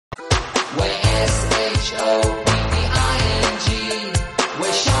S-H-O-P-P-I-N-G.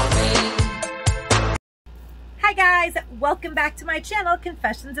 We're shopping. Hi guys, welcome back to my channel,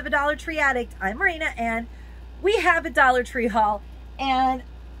 Confessions of a Dollar Tree Addict. I'm Marina and we have a Dollar Tree haul, and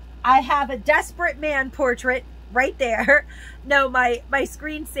I have a desperate man portrait right there. No, my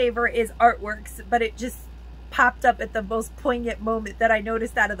screensaver is artworks, but it just popped up at the most poignant moment that I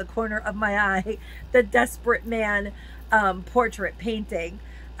noticed out of the corner of my eye, the desperate man portrait painting.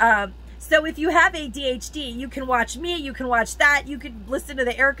 So if you have ADHD, you can watch me, you can watch that, you could listen to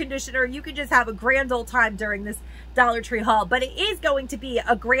the air conditioner, you could just have a grand old time during this Dollar Tree haul. But it is going to be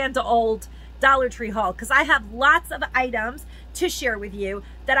a grand old Dollar Tree haul because I have lots of items to share with you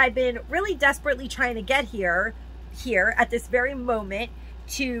that I've been really desperately trying to get here at this very moment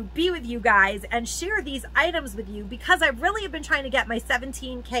to be with you guys and share these items with you, because I really have been trying to get my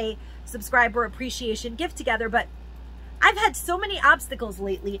 17K subscriber appreciation gift together, but I've had so many obstacles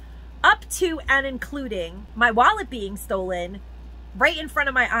lately, up to and including my wallet being stolen right in front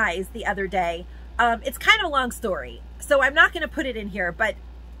of my eyes the other day. It's kind of a long story, so I'm not going to put it in here, but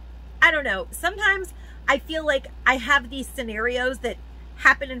I don't know. Sometimes I feel like I have these scenarios that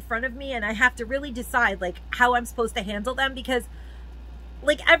happen in front of me and I have to really decide like how I'm supposed to handle them, because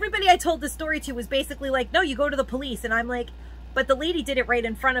like everybody I told the story to was basically like, no, you go to the police. And I'm like, but the lady did it right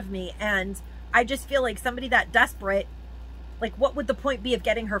in front of me. And I just feel like somebody that desperate, like what would the point be of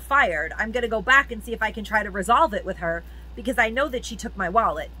getting her fired? I'm going to go back and see if I can try to resolve it with her, because I know that she took my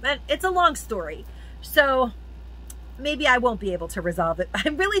wallet. And it's a long story. So maybe I won't be able to resolve it. I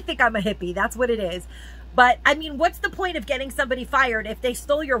really think I'm a hippie. That's what it is. But I mean, what's the point of getting somebody fired if they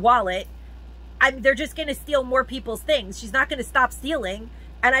stole your wallet? They're just going to steal more people's things. She's not going to stop stealing.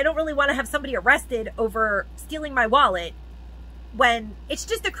 And I don't really want to have somebody arrested over stealing my wallet when it's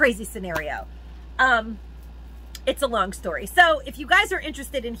just a crazy scenario. It's a long story. So if you guys are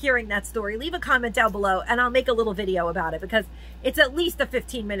interested in hearing that story, leave a comment down below and I'll make a little video about it, because it's at least a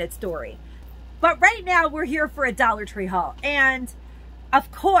 15-minute story. But right now we're here for a Dollar Tree haul. And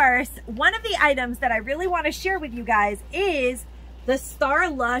of course, one of the items that I really want to share with you guys is the Star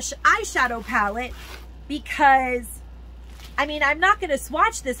Lush eyeshadow palette, because I mean, I'm not going to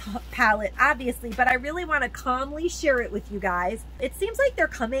swatch this palette obviously, but I really want to calmly share it with you guys. It seems like they're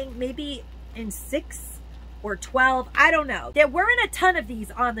coming maybe in 6 or 12, I don't know. There weren't a ton of these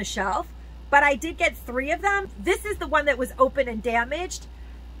on the shelf, but I did get 3 of them. This is the one that was open and damaged.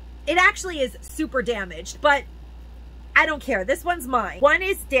 It actually is super damaged, but I don't care. This one's mine. One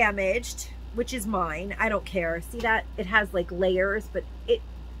is damaged, which is mine. I don't care. See that? It has like layers, but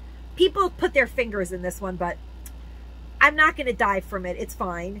people put their fingers in this one, but I'm not going to die from it. It's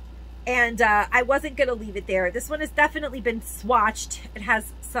fine. And I wasn't going to leave it there. This one has definitely been swatched. It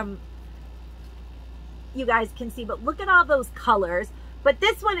has some, you guys can see, but look at all those colors. But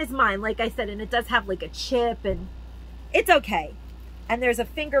this one is mine, like I said, and it does have like a chip, and it's okay. And there's a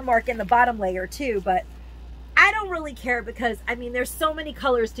finger mark in the bottom layer too, but I don't really care, because I mean, there's so many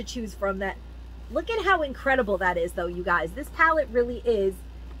colors to choose from that. Look at how incredible that is though, you guys. This palette really is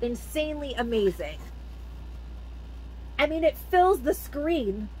insanely amazing. I mean, it fills the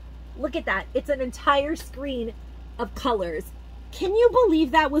screen. Look at that. It's an entire screen of colors. Can you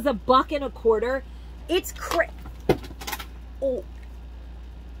believe that was $1.25? It's oh.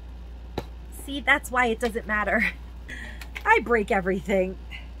 See, that's why it doesn't matter. I break everything.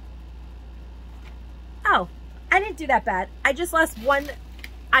 Oh, I didn't do that bad. I just lost one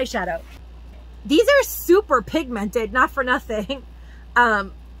eyeshadow. These are super pigmented, not for nothing.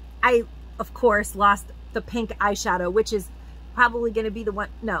 I, of course, lost the pink eyeshadow, which is probably going to be the one.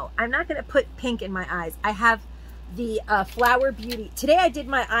 No, I'm not going to put pink in my eyes. I have the Flower Beauty. Today I did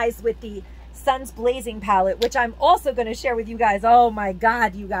my eyes with the Suns Blazing palette, which I'm also going to share with you guys. Oh my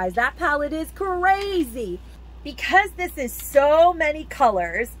God, you guys, that palette is crazy. Because this is so many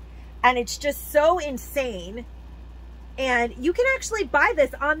colors and it's just so insane. And you can actually buy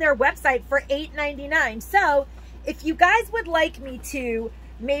this on their website for $8.99. So if you guys would like me to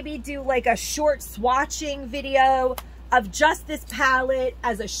maybe do like a short swatching video of just this palette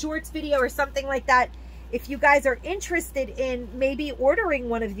as a shorts video or something like that, if you guys are interested in maybe ordering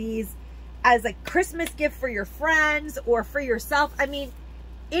one of these as a Christmas gift for your friends or for yourself, I mean,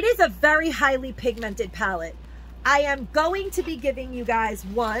 it is a very highly pigmented palette. I am going to be giving you guys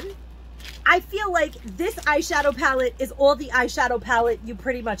one. I feel like this eyeshadow palette is all the eyeshadow palette you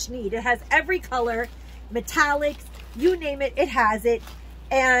pretty much need. It has every color, metallics, you name it, it has it.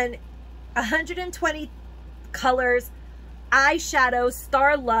 And 120 colors, eyeshadow,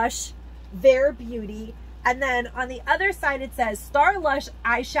 Star Lush, Bare Beauty. And then on the other side it says Star Lush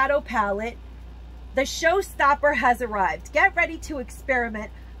eyeshadow palette. The showstopper has arrived. Get ready to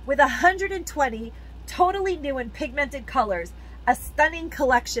experiment with 120 totally new and pigmented colors, a stunning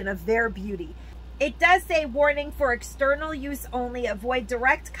collection of their beauty. It does say warning for external use only, avoid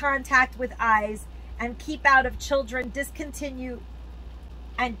direct contact with eyes and keep out of children, discontinue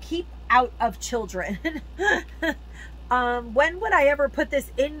and keep out of children. When would I ever put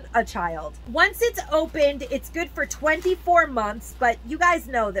this in a child? Once it's opened, it's good for 24 months, but you guys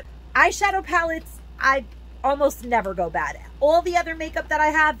know that eyeshadow palettes, I almost never go bad. All the other makeup that I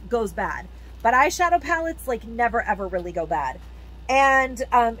have goes bad, but eyeshadow palettes like never ever really go bad. And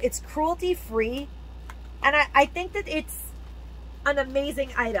it's cruelty free, and I think that it's an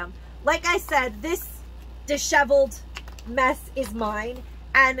amazing item. Like I said, this disheveled mess is mine,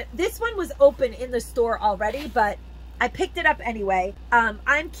 and this one was open in the store already, but I picked it up anyway.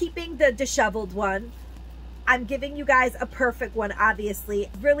 I'm keeping the disheveled one. I'm giving you guys a perfect one, obviously.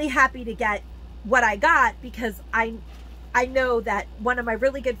 Really happy to get what I got because I know that one of my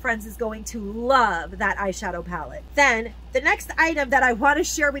really good friends is going to love that eyeshadow palette. Then the next item that I want to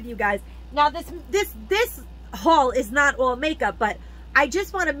share with you guys. Now this haul is not all makeup, but I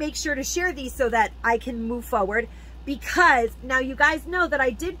just want to make sure to share these so that I can move forward, because now you guys know that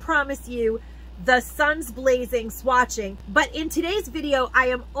I did promise you the Suns Blazing swatching, but in today's video I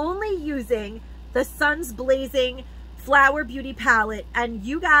am only using the Suns Blazing Flower Beauty palette, and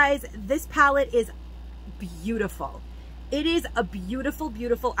you guys, this palette is beautiful. It is a beautiful,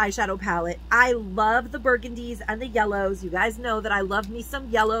 beautiful eyeshadow palette. I love the burgundies and the yellows. You guys know that I love me some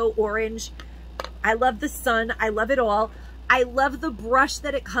yellow, orange. I love the sun. I love it all. I love the brush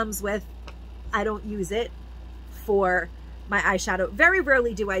that it comes with. I don't use it for my eyeshadow. Very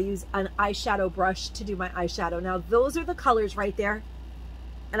rarely do I use an eyeshadow brush to do my eyeshadow. Now, those are the colors right there.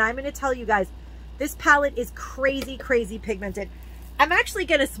 And I'm going to tell you guys, this palette is crazy, crazy pigmented. I'm actually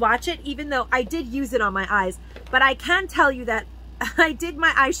going to swatch it, even though I did use it on my eyes. But I can tell you that I did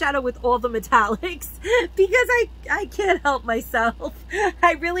my eyeshadow with all the metallics because I can't help myself.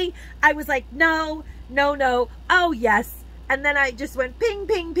 I was like, no, no, no. Oh, yes. And then I just went ping,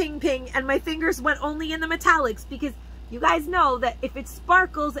 ping, ping, ping. And my fingers went only in the metallics because you guys know that if it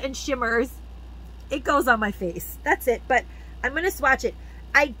sparkles and shimmers, it goes on my face. That's it. But I'm going to swatch it.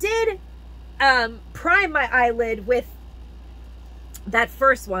 I did prime my eyelid with that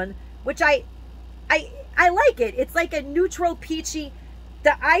first one, which I like it. It's like a neutral peachy.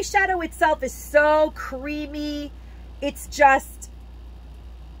 The eyeshadow itself is so creamy. It's just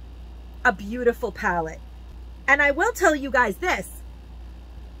a beautiful palette. And I will tell you guys this.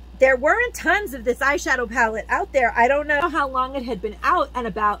 There weren't tons of this eyeshadow palette out there. I don't know how long it had been out and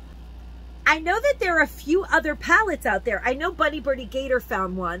about. I know that there are a few other palettes out there. I know Bunny Birdie Gator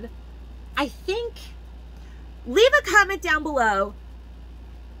found one. I think, leave a comment down below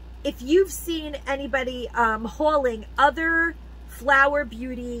if you've seen anybody hauling other Flower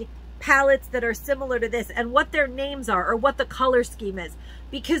Beauty palettes that are similar to this and what their names are or what the color scheme is.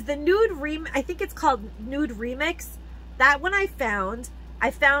 Because the nude I think it's called Nude Remix. That one I found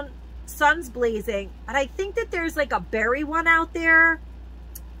Suns Blazing, but I think that there's like a berry one out there,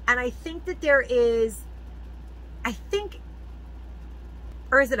 and I think that there is,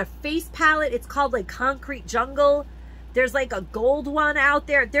 or is it a face palette? It's called like Concrete Jungle. There's like a gold one out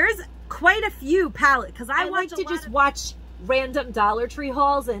there. There's quite a few palettes because I like to just watch random Dollar Tree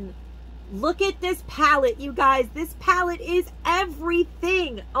hauls, and look at this palette, you guys. This palette is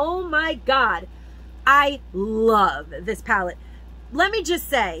everything. Oh my God. I love this palette. Let me just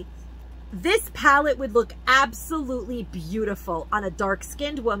say, this palette would look absolutely beautiful on a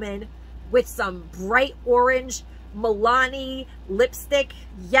dark-skinned woman with some bright orange Milani lipstick.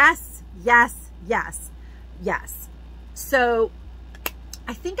 Yes, yes, yes, yes. So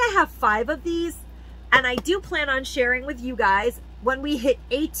I think I have 5 of these, and I do plan on sharing with you guys when we hit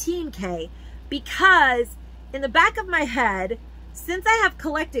 18K, because in the back of my head, since I have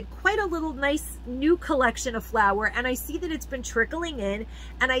collected quite a little nice new collection of flower, and I see that it's been trickling in,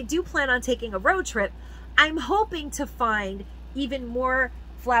 and I do plan on taking a road trip, I'm hoping to find even more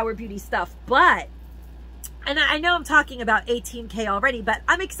Flower Beauty stuff. But, and I know I'm talking about 18K already, but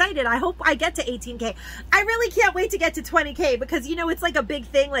I'm excited. I hope I get to 18K. I really can't wait to get to 20K because, you know, it's like a big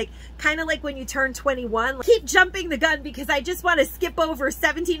thing, like kind of like when you turn 21. Keep jumping the gun because I just want to skip over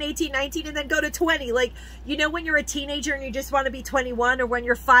 17, 18, 19 and then go to 20. Like, you know, when you're a teenager and you just want to be 21, or when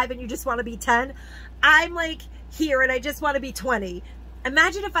you're 5 and you just want to be 10. I'm like here and I just want to be 20.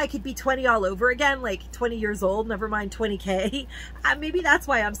 Imagine if I could be 20 all over again, like 20 years old, never mind 20K. Maybe that's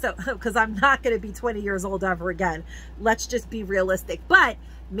why I'm so, because I'm not going to be 20 years old ever again. Let's just be realistic. But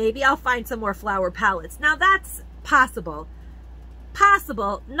maybe I'll find some more flower palettes. Now that's possible.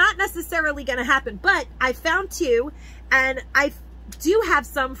 Possible, not necessarily going to happen, but I found 2, and I do have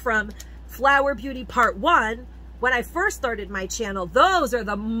some from Flower Beauty Part 1, when I first started my channel, those are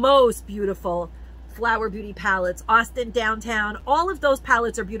the most beautiful Flower Beauty palettes. Austin Downtown, all of those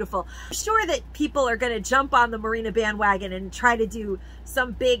palettes are beautiful. I'm sure that people are going to jump on the Marina bandwagon and try to do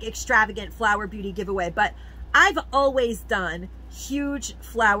some big extravagant Flower Beauty giveaway, but I've always done huge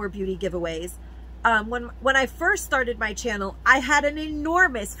Flower Beauty giveaways. When I first started my channel, I had an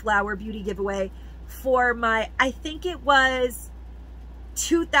enormous Flower Beauty giveaway for my, I think it was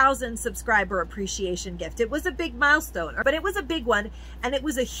 2,000 subscriber appreciation gift. It was a big milestone, but it was a big one, and it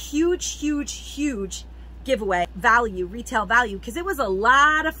was a huge giveaway value, retail value, because it was a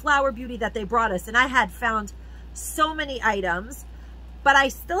lot of Flower Beauty that they brought us, and I had found so many items, but I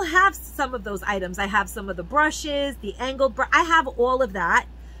still have some of those items. I have some of the brushes, the angled brush, I have all of that.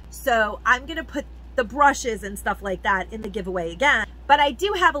 So I'm gonna put the brushes and stuff like that in the giveaway again, but I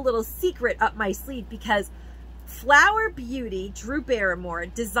do have a little secret up my sleeve, because Flower Beauty, Drew Barrymore,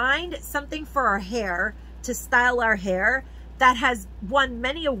 designed something for our hair, to style our hair, that has won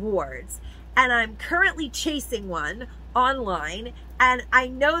many awards. And I'm currently chasing one online, and I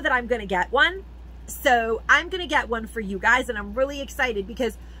know that I'm going to get one. So I'm going to get one for you guys, and I'm really excited,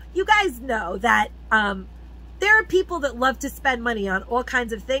 because you guys know that there are people that love to spend money on all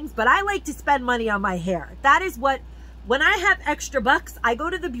kinds of things, but I like to spend money on my hair. That is what, when I have extra bucks, I go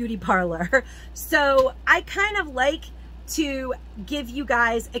to the beauty parlor. So I kind of like to give you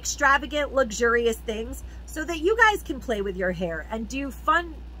guys extravagant, luxurious things so that you guys can play with your hair and do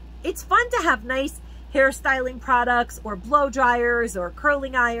fun. It's fun to have nice hairstyling products, or blow dryers, or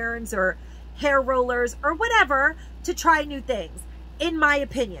curling irons, or hair rollers, or whatever, to try new things, in my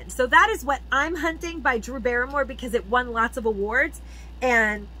opinion. So that is what I'm hunting by Drew Barrymore, because it won lots of awards.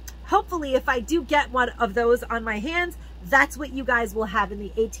 And hopefully, if I do get one of those on my hands, that's what you guys will have in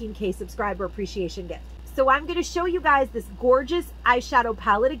the 18K subscriber appreciation gift. So I'm going to show you guys this gorgeous eyeshadow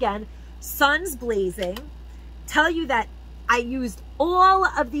palette again, Suns Blazing. Tell you that I used all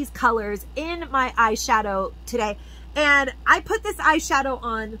of these colors in my eyeshadow today. And I put this eyeshadow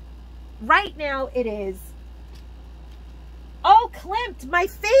on, right now it is, oh, Klimt, my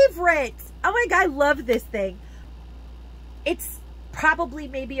favorite. Oh my God, I love this thing. It's probably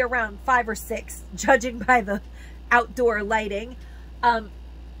maybe around 5 or 6, judging by the outdoor lighting.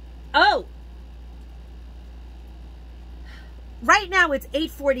 Oh, right now it's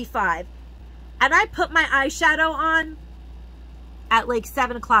 8:45, and I put my eyeshadow on at like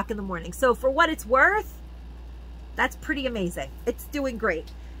 7 o'clock in the morning. So for what it's worth, that's pretty amazing. It's doing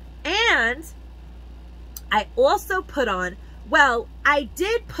great. And I also put on, well, I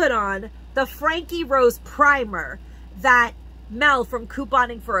did put on the Frankie Rose primer that Mel from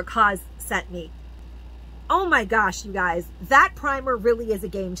Couponing for a Cause sent me. Oh my gosh, you guys, that primer really is a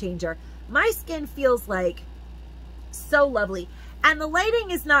game changer. My skin feels like so lovely. And the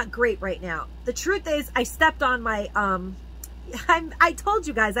lighting is not great right now. The truth is, I stepped on my, I told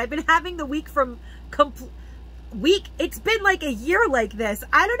you guys, I've been having the week from it's been like a year like this.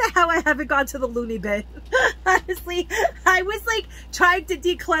 I don't know how I haven't gone to the loony bin. Honestly, I was like trying to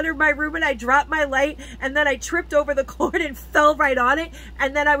declutter my room, and I dropped my light, and then I tripped over the cord and fell right on it.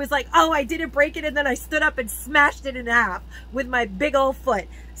 And then I was like, oh, I didn't break it. And then I stood up and smashed it in half with my big old foot.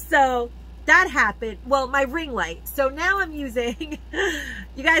 So that happened. Well, my ring light. So now I'm using,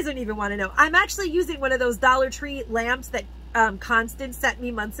 you guys don't even want to know. I'm actually using one of those Dollar Tree lamps that Constance sent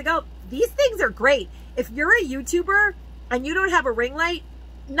me months ago. These things are great. If you're a YouTuber and you don't have a ring light,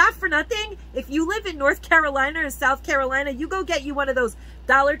 not for nothing, if you live in North Carolina or South Carolina, you go get you one of those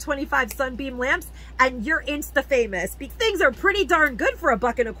 $1.25 Sunbeam lamps, and you're insta famous. Things are pretty darn good for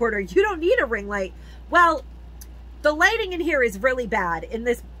 $1.25. You don't need a ring light. Well, the lighting in here is really bad in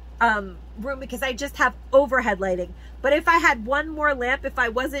this room, because I just have overhead lighting. But if I had one more lamp, if I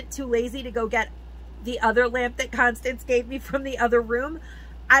wasn't too lazy to go get the other lamp that Constance gave me from the other room,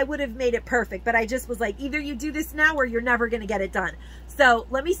 I would have made it perfect. But I just was like, either you do this now or you're never going to get it done. So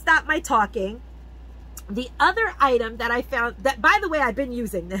let me stop my talking. The other item that I found, that, by the way, I've been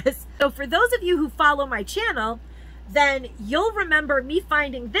using this. So for those of you who follow my channel, then you'll remember me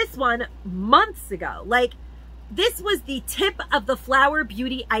finding this one months ago. Like, this was the tip of the Flower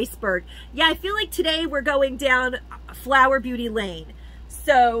Beauty iceberg. Yeah, I feel like today we're going down Flower Beauty lane.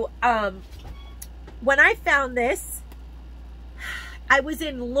 So when I found this, I was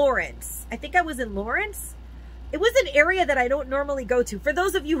in Lawrence. I think I was in Lawrence. It was an area that I don't normally go to. For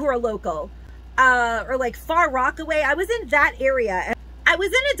those of you who are local, or like Far Rockaway, I was in that area. I was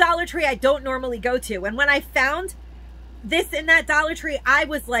in a Dollar Tree I don't normally go to. And when I found this in that Dollar Tree, I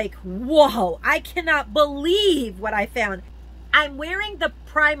was like, whoa, I cannot believe what I found. I'm wearing the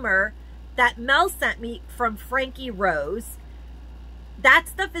primer that Mel sent me from Frankie Rose. that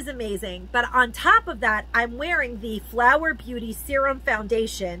stuff is amazing. But on top of that, I'm wearing the Flower Beauty Serum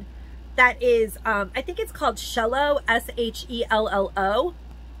Foundation that is, I think it's called Shello, S-H-E-L-L-O.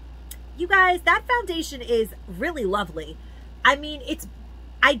 You guys, that foundation is really lovely. I mean,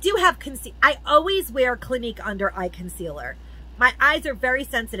 I do have I always wear Clinique under eye concealer. My eyes are very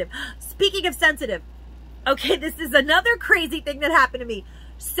sensitive. Speaking of sensitive, okay, this is another crazy thing that happened to me.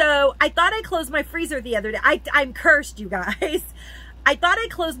 So I thought I closed my freezer the other day. I'm cursed, you guys. I thought I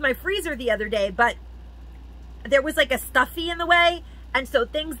closed my freezer the other day, but there was like a stuffy in the way. And so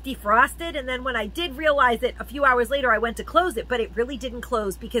things defrosted. And then when I did realize it a few hours later, I went to close it, but it really didn't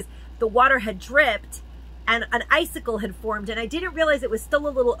close because the water had dripped and an icicle had formed. And I didn't realize it was still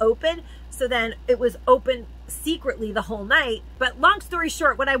a little open. So then it was open secretly the whole night. But long story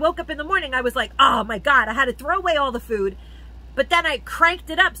short, when I woke up in the morning, I was like, oh my God, I had to throw away all the food. But then I cranked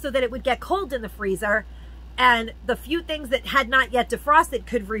it up so that it would get cold in the freezer. And the few things that had not yet defrosted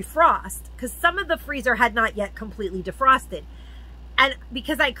could refrost because some of the freezer had not yet completely defrosted. And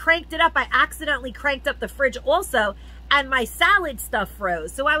because I cranked it up, I accidentally cranked up the fridge also, and my salad stuff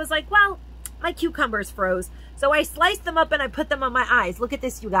froze. So I was like, well, my cucumbers froze. So I sliced them up and I put them on my eyes. Look at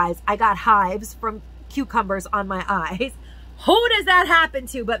this, you guys. I got hives from cucumbers on my eyes. Who does that happen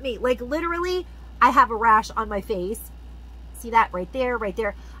to but me? Like literally, I have a rash on my face. See that right there, right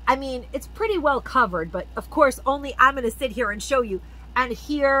there. I mean, it's pretty well covered, but of course, only I'm going to sit here and show you. And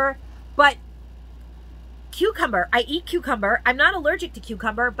here, but cucumber, I eat cucumber. I'm not allergic to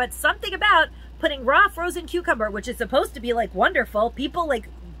cucumber, but something about putting raw frozen cucumber, which is supposed to be like wonderful. People like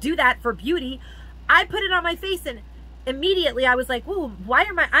do that for beauty. I put it on my face and immediately I was like, whoa, why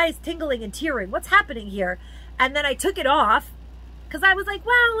are my eyes tingling and tearing? What's happening here? And then I took it off because I was like,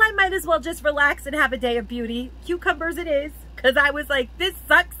 well, I might as well just relax and have a day of beauty. Cucumbers it is. Because I was like, this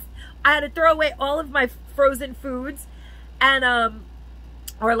sucks. I had to throw away all of my frozen foods and,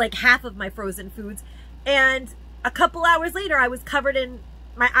 or like half of my frozen foods. And a couple hours later, I was covered in,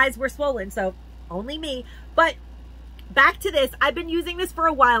 my eyes were swollen. So only me. But back to this, I've been using this for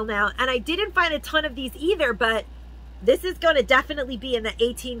a while now and I didn't find a ton of these either, but this is going to definitely be in the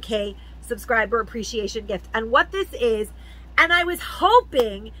 18K subscriber appreciation gift. And what this is, and I was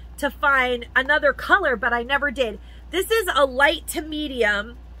hoping to find another color, but I never did. This is a light to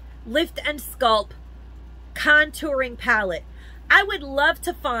medium Lift and Sculpt contouring palette. I would love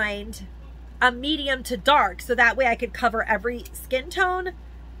to find a medium to dark so that way I could cover every skin tone.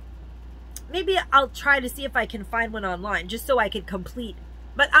 Maybe I'll try to see if I can find one online just so I could complete.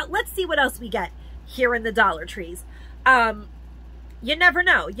 But let's see what else we get here in the Dollar Trees. You never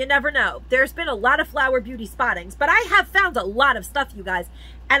know. You never know. There's been a lot of Flower Beauty spottings, but I have found a lot of stuff, you guys,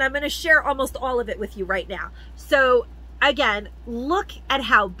 and I'm going to share almost all of it with you right now. So again, look at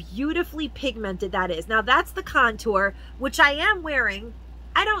how beautifully pigmented that is. Now that's the contour, which I am wearing.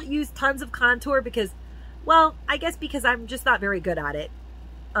 I don't use tons of contour because, well, I guess because I'm just not very good at it.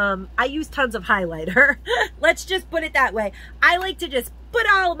 I use tons of highlighter. Let's just put it that way. I like to just put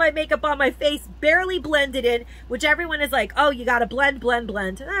all my makeup on my face, barely blend it in, which everyone is like, oh, you got to blend, blend,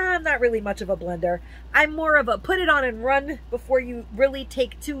 blend. I'm not really much of a blender. I'm more of a put it on and run before you really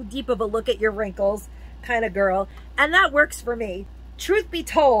take too deep of a look at your wrinkles kind of girl. And that works for me. Truth be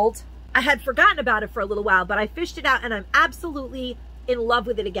told, I had forgotten about it for a little while, but I fished it out and I'm absolutely in love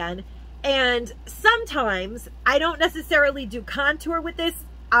with it again. And sometimes I don't necessarily do contour with this.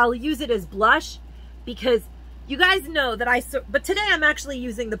 I'll use it as blush because you guys know that but today I'm actually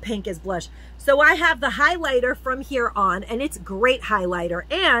using the pink as blush. So I have the highlighter from here on and it's great highlighter.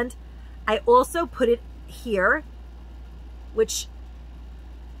 And I also put it here, which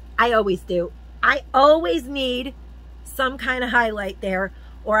I always do. I always need some kind of highlight there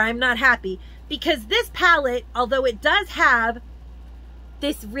or I'm not happy because this palette, although it does have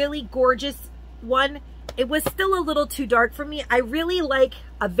this really gorgeous one, it was still a little too dark for me. I really like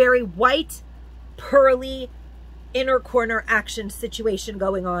a very white, pearly, inner corner action situation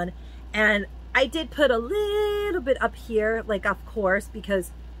going on. And I did put a little bit up here, like of course,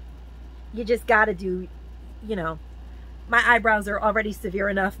 because you just gotta do, you know, my eyebrows are already severe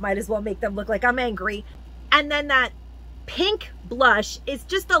enough. Might as well make them look like I'm angry. And then that pink blush is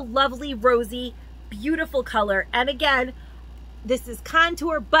just a lovely, rosy, beautiful color. And again, this is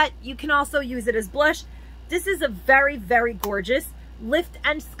contour, but you can also use it as blush. This is a very, very gorgeous Lift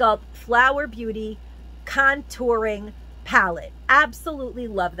and Sculpt Flower Beauty contouring palette. Absolutely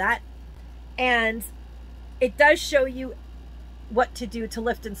love that. And it does show you what to do to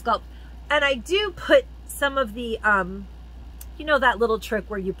lift and sculpt. And I do put some of the, you know, that little trick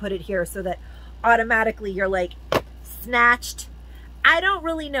where you put it here so that automatically you're like snatched. I don't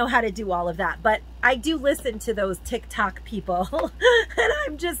really know how to do all of that, but I do listen to those TikTok people and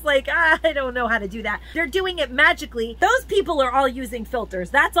I'm just like, I don't know how to do that. They're doing it magically. Those people are all using filters.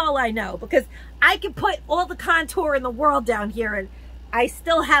 That's all I know, because I can put all the contour in the world down here and I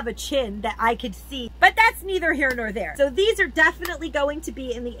still have a chin that I could see, but that's neither here nor there. So these are definitely going to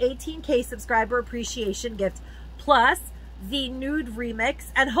be in the 18K subscriber appreciation gift, plus the nude remix,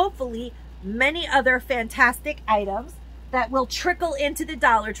 and hopefully many other fantastic items that will trickle into the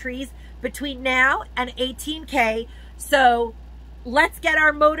Dollar Trees between now and 18K. So let's get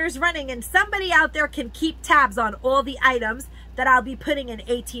our motors running, and somebody out there can keep tabs on all the items that I'll be putting in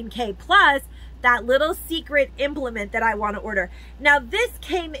 18K, plus that little secret implement that I want to order. Now this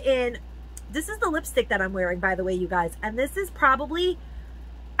came in, this is the lipstick that I'm wearing, by the way, you guys, and this is probably,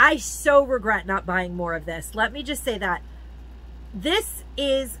 I so regret not buying more of this. Let me just say that. This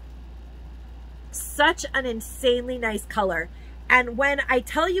is such an insanely nice color. And when I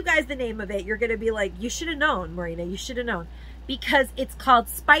tell you guys the name of it, you're going to be like, you should have known, Marina, you should have known. Because it's called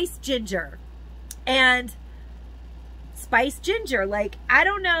Spice Ginger. And Spice Ginger, like, I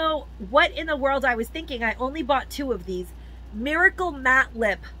don't know what in the world I was thinking. I only bought 2 of these. Miracle Matte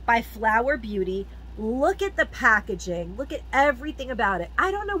Lip by Flower Beauty. Look at the packaging. Look at everything about it. I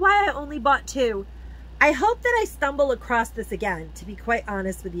don't know why I only bought 2. I hope that I stumble across this again, to be quite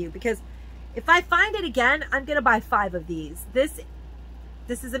honest with you, because if I find it again, I'm going to buy 5 of these. This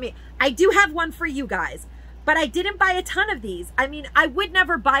is amazing. I do have one for you guys, but I didn't buy a ton of these. I mean, I would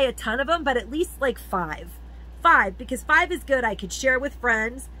never buy a ton of them, but at least like 5. 5, because 5 is good. I could share with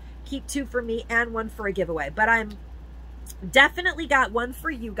friends, keep 2 for me and 1 for a giveaway. But I'm definitely got 1 for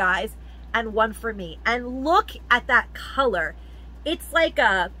you guys and 1 for me. And look at that color. It's like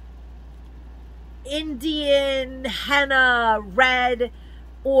a Indian henna, red,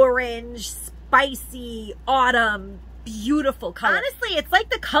 orange, spicy, autumn, beautiful color. Honestly, it's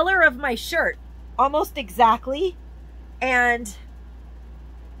like the color of my shirt, almost exactly. And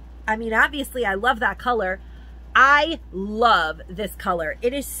I mean, obviously I love that color. I love this color.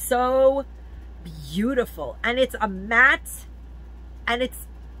 It is so beautiful, and it's a matte, and it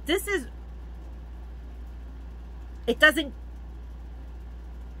doesn't,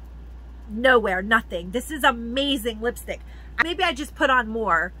 nowhere, nothing. This is amazing lipstick. Maybe I just put on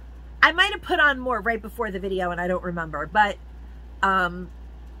more. I might have put on more right before the video and I don't remember, but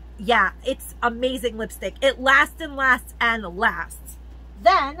yeah, it's amazing lipstick. It lasts and lasts and lasts.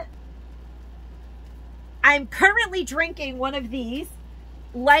 Then I'm currently drinking one of these,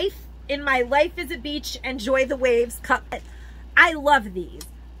 Life is a Beach, Enjoy the Waves cup. I love these.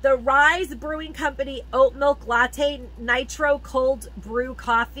 The Rise Brewing Company Oat Milk Latte Nitro Cold Brew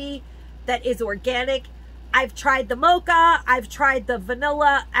Coffee that is organic. I've tried the mocha, I've tried the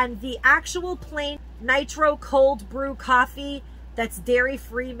vanilla, and the actual plain Nitro Cold Brew Coffee that's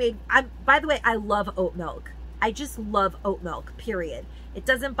dairy-free made. By the way, I love oat milk. I just love oat milk, period. It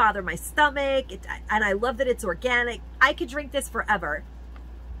doesn't bother my stomach, and I love that it's organic. I could drink this forever.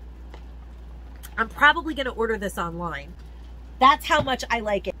 I'm probably going to order this online. That's how much I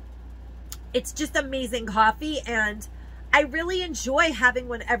like it. It's just amazing coffee, and I really enjoy having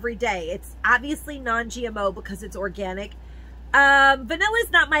one every day. It's obviously non-GMO because it's organic. Vanilla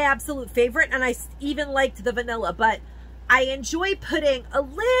is not my absolute favorite, and I even liked the vanilla, but I enjoy putting a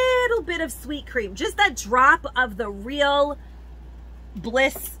little bit of sweet cream, just a drop of the real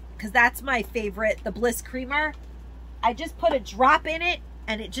Bliss, because that's my favorite, the Bliss creamer. I just put a drop in it,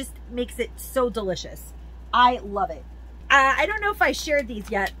 and it just makes it so delicious. I love it. I don't know if I shared these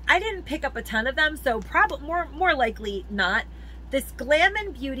yet. I didn't pick up a ton of them, so probably more likely not. This Glam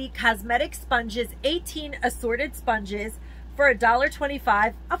and Beauty Cosmetic Sponges, 18 assorted sponges for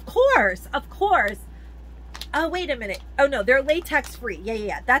 $1.25. Of course, of course. Oh, wait a minute. Oh no, they're latex free.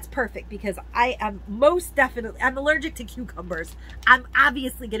 Yeah. That's perfect, because I am most definitely, I'm allergic to cucumbers. I'm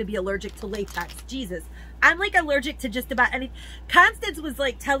obviously going to be allergic to latex. Jesus. I'm like allergic to just about anything. Constance was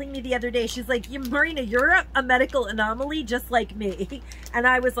like telling me the other day, she's like, Marina, you're a medical anomaly just like me. And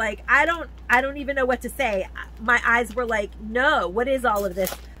I was like, I don't even know what to say. My eyes were like, no, what is all of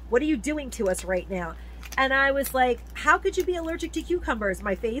this? What are you doing to us right now? And I was like, how could you be allergic to cucumbers?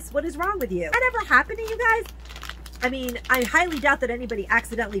 My face, what is wrong with you? That ever happened to you guys? I mean, I highly doubt that anybody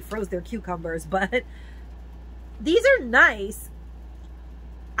accidentally froze their cucumbers, but these are nice.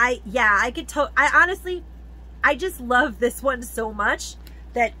 I honestly, I just love this one so much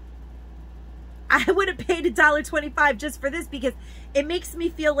that I would have paid $1.25 just for this, because it makes me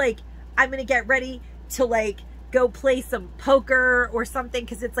feel like I'm going to get ready to like go play some poker or something,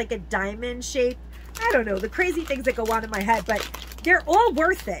 because it's like a diamond shape. I don't know, the crazy things that go on in my head, but they're all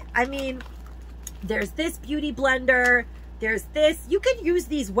worth it. I mean, there's this beauty blender, There's this. You could use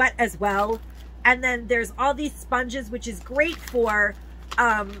these wet as well. And then there's all these sponges, which is great for,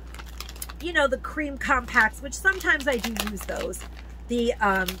 you know, the cream compacts, which sometimes I do use those. The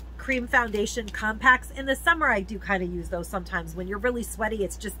cream foundation compacts. In the summer, I do kind of use those sometimes. When you're really sweaty,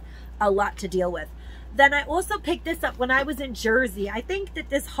 it's just a lot to deal with. Then I also picked this up when I was in Jersey. I think that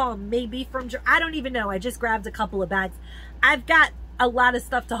this haul may be from, I don't even know. I just grabbed a couple of bags. I've got a lot of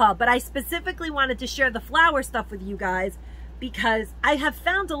stuff to haul, but I specifically wanted to share the flower stuff with you guys because I have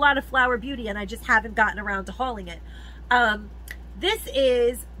found a lot of flower beauty and I just haven't gotten around to hauling it. This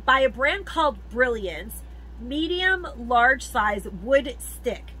is by a brand called Brilliance, medium large size wood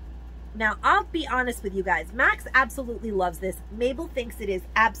stick. Now, I'll be honest with you guys. Max absolutely loves this. Mabel thinks it is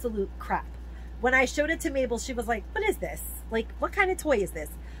absolute crap. When I showed it to Mabel, she was like, what is this? Like, what kind of toy is this?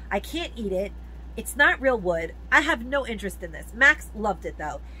 I can't eat it. It's not real wood. I have no interest in this. Max loved it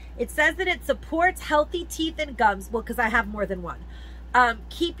though. It says that it supports healthy teeth and gums. Well, because I have more than one.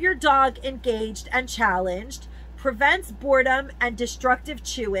 Keep your dog engaged and challenged. Prevents boredom and destructive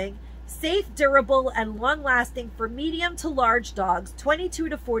chewing. Safe, durable, and long-lasting for medium to large dogs, 22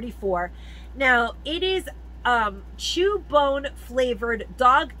 to 44. Now, it is chew bone flavored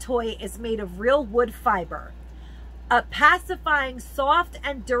dog toy is made of real wood fiber. A pacifying, soft,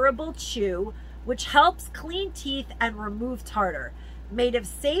 and durable chew, which helps clean teeth and remove tartar. Made of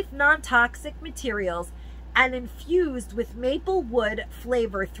safe, non-toxic materials and infused with maple wood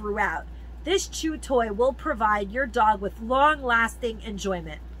flavor throughout. This chew toy will provide your dog with long-lasting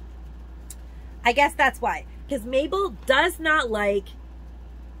enjoyment. I guess that's why. Because Mabel does not like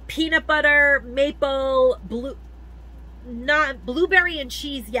peanut butter, maple, blueberry and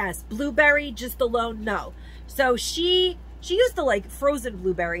cheese, yes. Blueberry just alone, no. So she used to like frozen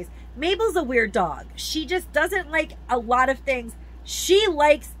blueberries. Mabel's a weird dog. She just doesn't like a lot of things. She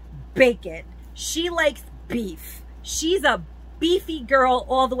likes bacon. She likes beef. She's a beefy girl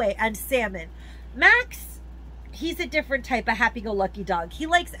all the way, and salmon. Max, he's a different type of happy-go-lucky dog. He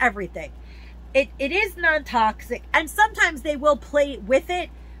likes everything. It is non-toxic, and sometimes they will play with it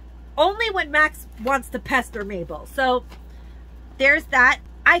only when Max wants to pester Mabel. So there's that.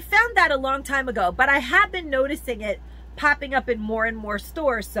 I found that a long time ago, but I have been noticing it popping up in more and more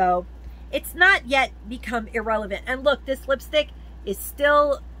stores, so it's not yet become irrelevant. And look, this lipstick is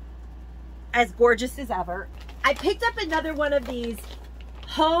still as gorgeous as ever. I picked up another one of these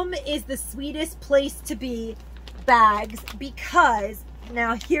home is the sweetest place to be bags because,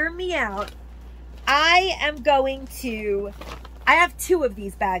 now hear me out, I have two of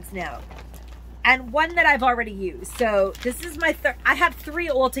these bags now and one that I've already used. So this is my third. I have three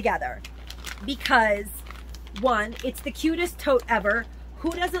altogether because one, it's the cutest tote ever. Who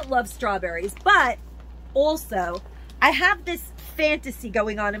doesn't love strawberries? But also I have this fantasy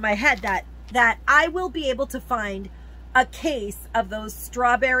going on in my head that I will be able to find a case of those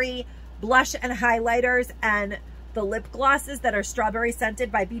strawberry blush and highlighters and the lip glosses that are strawberry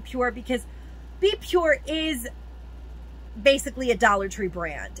scented by Be Pure, because Be Pure is basically a Dollar Tree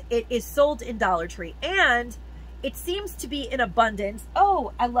brand. It is sold in Dollar Tree and it seems to be in abundance.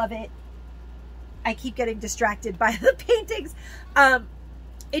 Oh, I love it. I keep getting distracted by the paintings.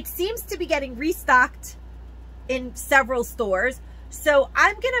 It seems to be getting restocked in several stores. So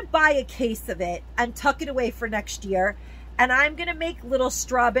I'm going to buy a case of it and tuck it away for next year. And I'm going to make little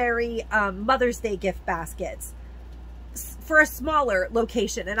strawberry Mother's Day gift baskets for a smaller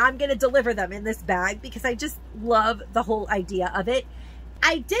location. And I'm going to deliver them in this bag because I just love the whole idea of it.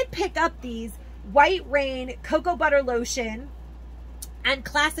 I did pick up these White Rain Cocoa Butter Lotion and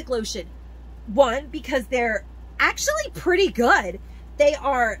Classic Lotion. One, because they're actually pretty good. They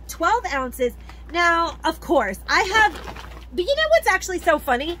are 12 ounces. Now, of course, but you know what's actually so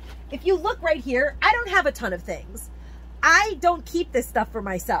funny? If you look right here, I don't have a ton of things. I don't keep this stuff for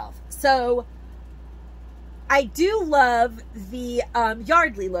myself. So I do love the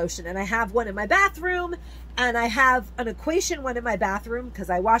Yardley lotion, and I have one in my bathroom, and I have an Equation one in my bathroom because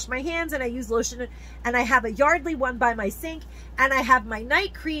I wash my hands and I use lotion, and I have a Yardley one by my sink, and I have my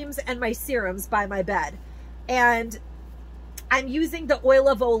night creams and my serums by my bed. And I'm using the Oil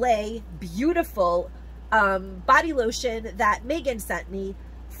of Olay beautiful body lotion that Megan sent me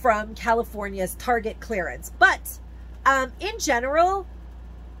from California's Target clearance. But in general,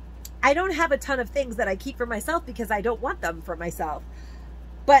 I don't have a ton of things that I keep for myself because I don't want them for myself.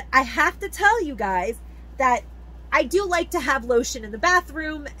 But I have to tell you guys that I do like to have lotion in the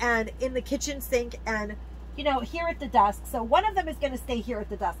bathroom and in the kitchen sink and, you know, here at the desk. So one of them is going to stay here at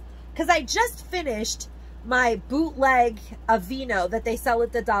the desk because I just finished my bootleg Aveeno that they sell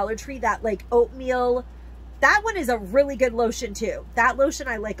at the Dollar Tree, that like oatmeal. That one is a really good lotion too. That lotion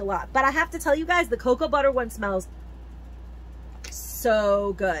I like a lot. But I have to tell you guys, the cocoa butter one smells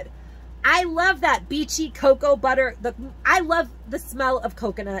so good. I love that beachy cocoa butter. I love the smell of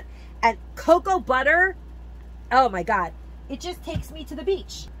coconut and cocoa butter. Oh my God. It just takes me to the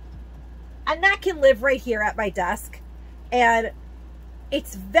beach. And that can live right here at my desk. And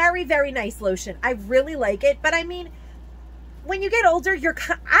it's very, very nice lotion. I really like it. But I mean, when you get older,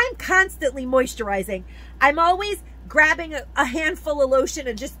 I'm constantly moisturizing. I'm always grabbing a handful of lotion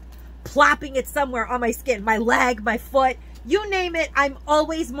and just plopping it somewhere on my skin, my leg, my foot, you name it. I'm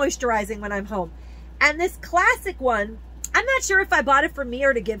always moisturizing when I'm home. And this classic one, I'm not sure if I bought it for me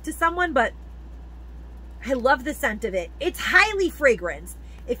or to give to someone, but I love the scent of it. It's highly fragranced.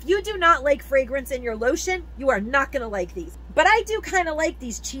 If you do not like fragrance in your lotion, you are not going to like these. But I do kind of like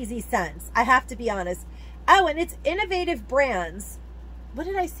these cheesy scents. I have to be honest. Oh, and it's innovative brands. What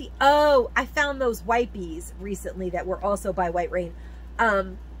did I see? Oh, I found those wipies recently that were also by White Rain.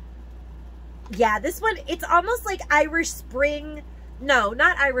 Yeah, this one, it's almost like Irish Spring. No,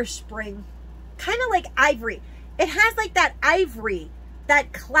 not Irish Spring. Kind of like ivory. It has like that ivory,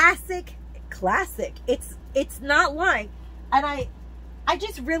 that classic. It's not lying. And I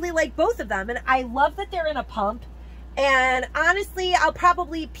just really like both of them. And I love that they're in a pump. And honestly, I'll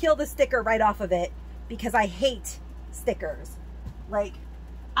probably peel the sticker right off of it because I hate stickers. Like,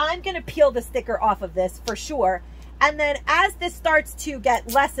 I'm going to peel the sticker off of this for sure. And then as this starts to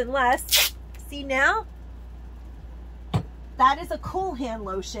get less and less, see now? That is a cool hand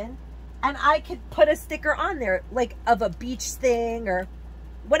lotion. And I could put a sticker on there, like of a beach thing or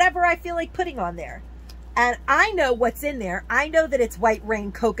whatever I feel like putting on there. And I know what's in there. I know that it's White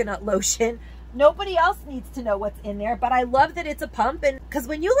Rain coconut lotion. Nobody else needs to know what's in there, but I love that it's a pump. And because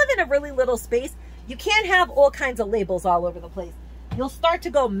when you live in a really little space, you can't have all kinds of labels all over the place. You'll start to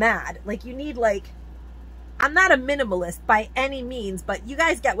go mad. Like you need I'm not a minimalist by any means, but you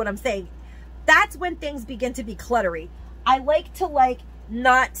guys get what I'm saying. That's when things begin to be cluttery. I like to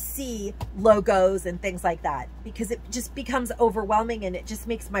not see logos and things like that because it just becomes overwhelming and it just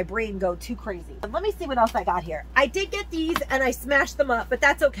makes my brain go too crazy. Let me see what else I got here. I did get these and I smashed them up, but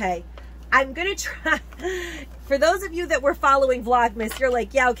that's okay. I'm going to try. For those of you that were following Vlogmas, you're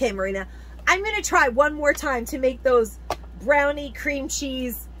like, yeah, okay, Marina. I'm going to try one more time to make those brownie cream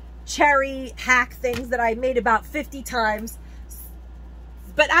cheese cherry hack things that I made about 50 times.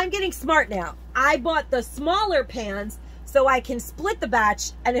 But I'm getting smart now. I bought the smaller pans so I can split the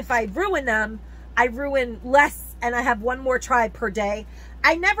batch. And if I ruin them, I ruin less and I have one more try per day.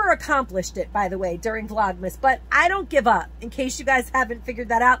 I never accomplished it, by the way, during Vlogmas, but I don't give up, in case you guys haven't figured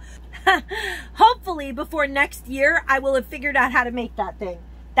that out. Hopefully, before next year, I will have figured out how to make that thing.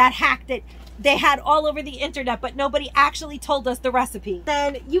 That hack that they had all over the internet, but nobody actually told us the recipe.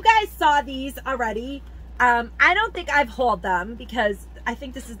 Then you guys saw these already. I don't think I've hauled them because I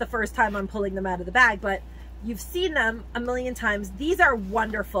think this is the first time I'm pulling them out of the bag, but you've seen them a million times. These are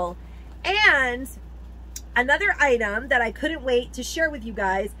wonderful. And another item that I couldn't wait to share with you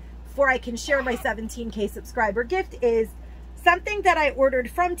guys before I can share my 17K subscriber gift is something that I ordered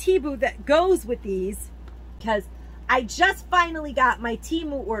from Temu that goes with these, because I just finally got my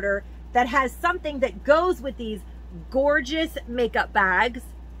Temu order that has something that goes with these gorgeous makeup bags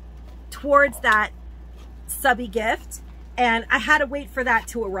towards that subby gift. And I had to wait for that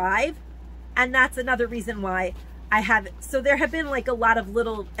to arrive. And that's another reason why I haven't. So there have been a lot of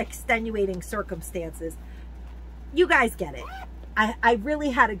little extenuating circumstances. You guys get it. I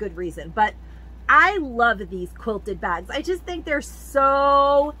really had a good reason, but I love these quilted bags. I just think they're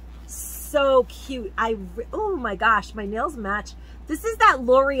so cute. Oh my gosh, my nails match. This is that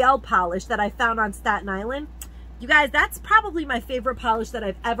L'Oreal polish that I found on Staten Island. You guys, that's probably my favorite polish that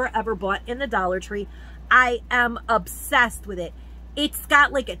I've ever bought in the Dollar Tree. I am obsessed with it. It's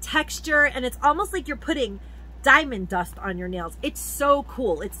got a texture and it's almost like you're putting diamond dust on your nails. It's so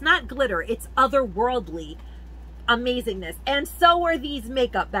cool. It's not glitter, it's otherworldly amazingness. And so are these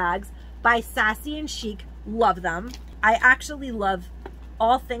makeup bags by Sassy and Chic. Love them. I actually love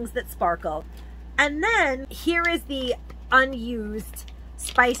all things that sparkle. And then here is the unused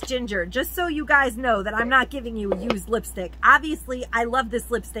Spiced Ginger, just so you guys know that I'm not giving you a used lipstick. Obviously, I love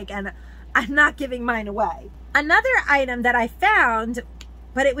this lipstick and I'm not giving mine away. Another item that I found,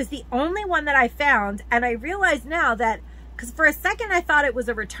 but it was the only one that I found, and I realize now that, because for a second I thought it was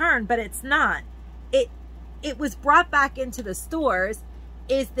a return, but it's not. It was brought back into the stores,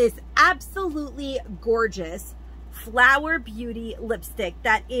 is this absolutely gorgeous Flower Beauty lipstick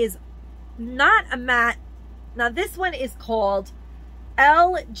that is not a matte. Now this one is called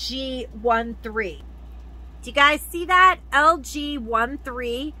LG13. Do you guys see that?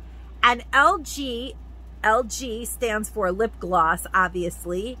 LG13. And LG stands for lip gloss,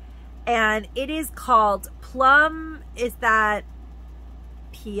 obviously. And it is called Plum, is that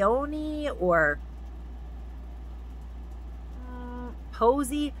peony or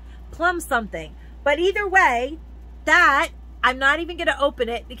posy, plum something. But either way, that, I'm not even going to open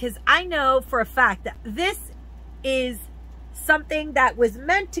it because I know for a fact that this is something that was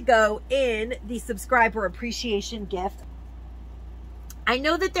meant to go in the subscriber appreciation gift. I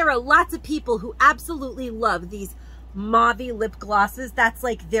know that there are lots of people who absolutely love these mauvey lip glosses. That's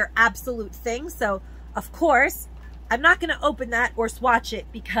like their absolute thing. So of course, I'm not going to open that or swatch it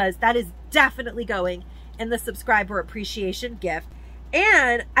because that is definitely going in the subscriber appreciation gift.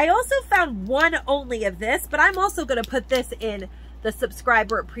 And I also found one only of this, but I'm also going to put this in the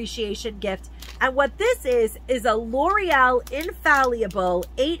subscriber appreciation gift. And what this is a L'Oreal Infallible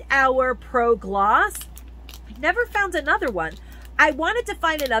 8-Hour Pro Gloss. I never found another one. I wanted to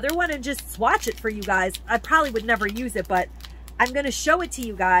find another one and just swatch it for you guys. I probably would never use it, but I'm going to show it to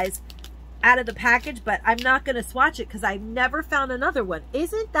you guys out of the package, but I'm not going to swatch it because I've never found another one.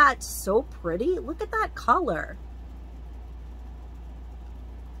 Isn't that so pretty? Look at that color.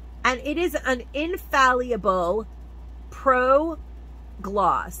 And it is an Infallible Pro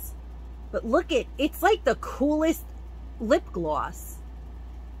Gloss. But look at, it's like the coolest lip gloss.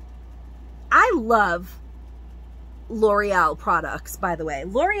 I love L'Oreal products, by the way.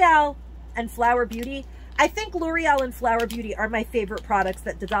 L'Oreal and Flower Beauty. I think L'Oreal and Flower Beauty are my favorite products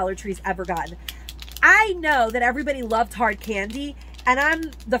that the Dollar Tree's ever gotten. I know that everybody loved hard candy, and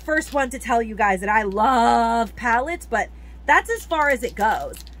I'm the first one to tell you guys that I love palettes, but that's as far as it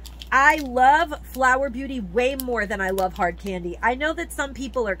goes. I love Flower Beauty way more than I love hard candy. I know that some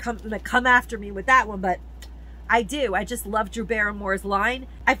people are gonna come after me with that one, but I do. I just love Drew Barrymore's line.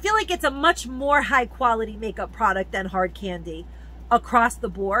 I feel like it's a much more high quality makeup product than hard candy across the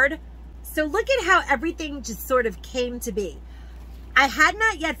board. So look at how everything just sort of came to be. I had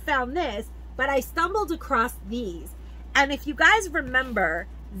not yet found this, but I stumbled across these. And if you guys remember,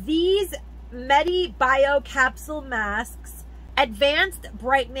 these Medi Bio Capsule Masks, Advanced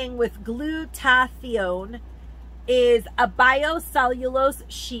Brightening with Glutathione, is a biocellulose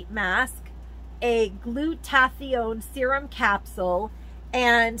sheet mask, a glutathione serum capsule,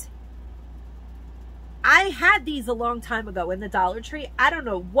 and I had these a long time ago in the Dollar Tree. I don't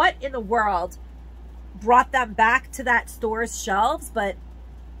know what in the world brought them back to that store's shelves, but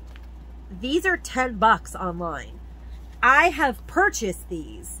these are 10 bucks online. I have purchased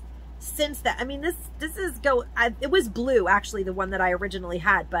these since that. I mean, this is it was blue, actually, the one that I originally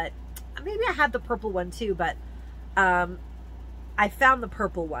had, but maybe I had the purple one too, but I found the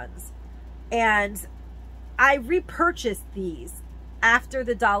purple ones. And I repurchased these after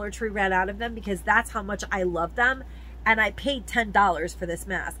the Dollar Tree ran out of them because that's how much I love them. And I paid $10 for this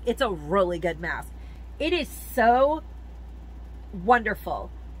mask. It's a really good mask. It is so wonderful.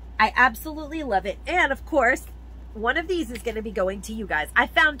 I absolutely love it. And of course, one of these is going to be going to you guys. I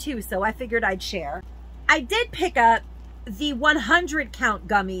found two, so I figured I'd share. I did pick up the 100 count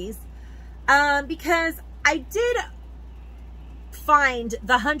gummies because I did find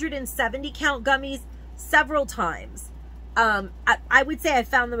the 170 count gummies several times. I would say I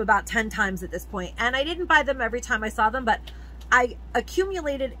found them about 10 times at this point, and I didn't buy them every time I saw them, but I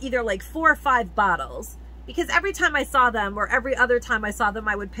accumulated either like 4 or 5 bottles because every time I saw them or every other time I saw them,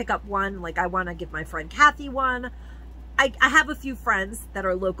 I would pick up one. Like, I want to give my friend Kathy one. I have a few friends that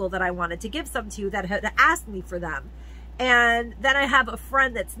are local that I wanted to give some to that had asked me for them. And then I have a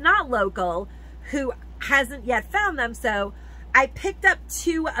friend that's not local who hasn't yet found them. So I picked up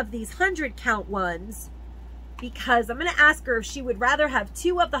 2 of these 100 count ones because I'm going to ask her if she would rather have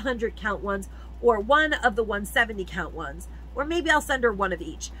 2 of the 100 count ones or 1 of the 170 count ones, or maybe I'll send her 1 of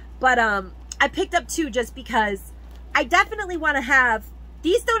each. But I picked up 2 just because I definitely want to have,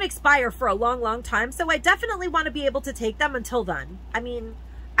 these don't expire for a long, long time, so I definitely want to be able to take them until then. I mean,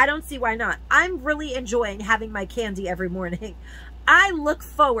 I don't see why not. I'm really enjoying having my candy every morning. I look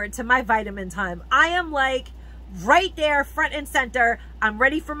forward to my vitamin time. I am like right there, front and center. I'm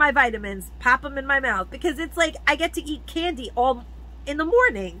ready for my vitamins, pop them in my mouth, because it's like I get to eat candy all in the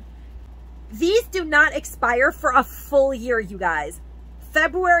morning. These do not expire for a full year, you guys.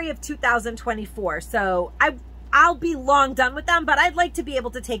 February of 2024. So I'll be long done with them, but I'd like to be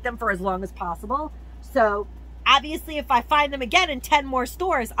able to take them for as long as possible. So obviously, if I find them again in 10 more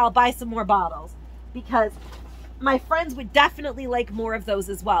stores, I'll buy some more bottles because my friends would definitely like more of those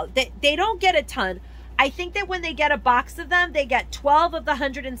as well. They don't get a ton. I think that when they get a box of them, they get 12 of the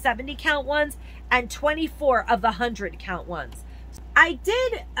 170 count ones and 24 of the 100 count ones. I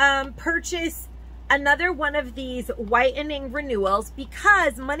did purchase another one of these whitening renewals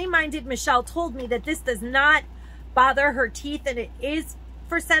because Money-Minded Michelle told me that this does not bother her teeth and it is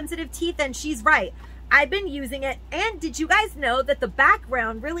for sensitive teeth, and she's right. I've been using it. And did you guys know that the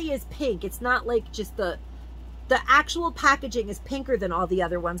background really is pink? It's not like just the actual packaging is pinker than all the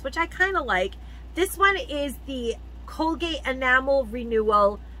other ones, which I kind of like. This one is the Colgate Enamel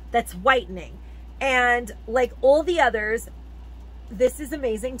Renewal that's whitening. And like all the others, this is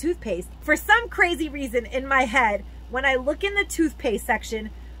amazing toothpaste. For some crazy reason in my head, when I look in the toothpaste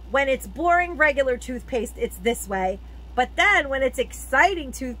section, when it's boring regular toothpaste, it's this way. But then when it's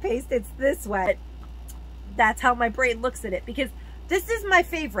exciting toothpaste, it's this way. That's how my brain looks at it, because this is my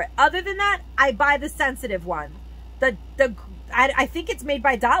favorite. Other than that, I buy the sensitive one. I think it's made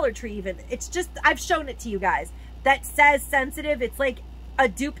by Dollar Tree even. It's just, I've shown it to you guys. That says sensitive. It's like a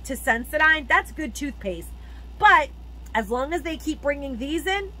dupe to Sensodyne. That's good toothpaste. But as long as they keep bringing these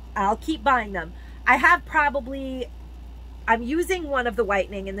in, I'll keep buying them. I have probably, I'm using one of the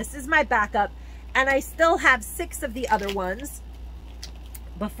whitening, and this is my backup. And I still have 6 of the other ones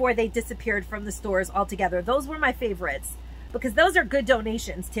before they disappeared from the stores altogether. Those were my favorites, because those are good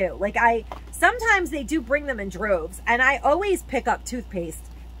donations too. Like sometimes they do bring them in droves, and I always pick up toothpaste.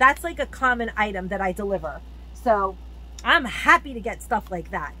 That's like a common item that I deliver. So I'm happy to get stuff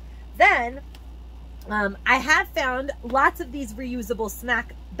like that. Then I have found lots of these reusable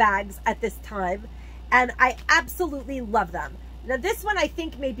snack bags at this time, and I absolutely love them. Now this one I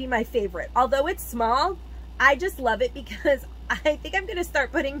think may be my favorite. Although it's small, I just love it because I think I'm going to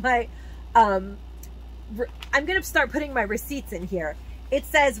start putting my receipts in here. It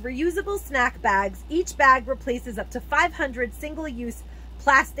says reusable snack bags. Each bag replaces up to 500 single-use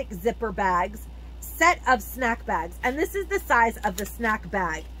plastic zipper bags. Set of snack bags. And this is the size of the snack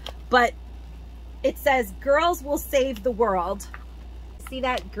bag. But it says girls will save the world. See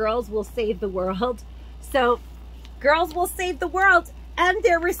that? Girls will save the world. So girls will save the world, and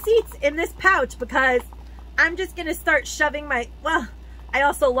their receipts in this pouch, because I'm just going to start shoving my, well, I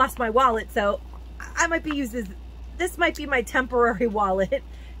also lost my wallet, so I might be using, this might be my temporary wallet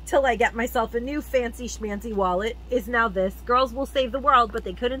till I get myself a new fancy schmancy wallet, is now this. Girls will save the world, but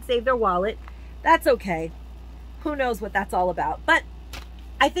they couldn't save their wallet. That's okay. Who knows what that's all about. But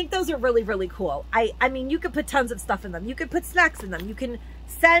I think those are really, really cool. I mean, you could put tons of stuff in them. You could put snacks in them. You can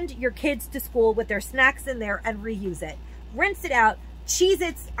send your kids to school with their snacks in there and reuse it. Rinse it out.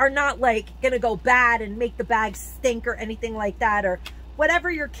 Cheez-Its are not like gonna go bad and make the bag stink or anything like that, or whatever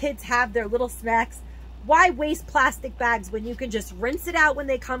your kids have, their little snacks. Why waste plastic bags when you can just rinse it out when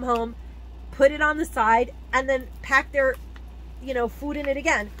they come home, put it on the side, and then pack their, you know, food in it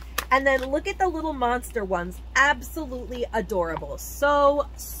again. And then look at the little monster ones. Absolutely adorable. So,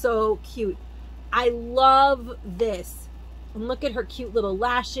 so cute. I love this. And look at her cute little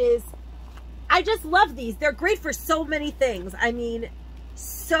lashes. I just love these. They're great for so many things. I mean,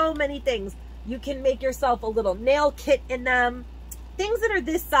 so many things. You can make yourself a little nail kit in them. Things that are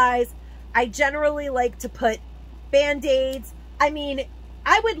this size. I generally like to put Band-Aids. I mean,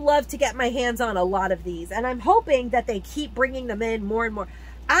 I would love to get my hands on a lot of these. And I'm hoping that they keep bringing them in more and more.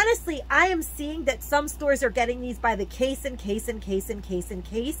 Honestly, I am seeing that some stores are getting these by the case and case and case and case and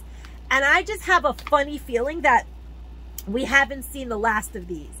case. And I just have a funny feeling that we haven't seen the last of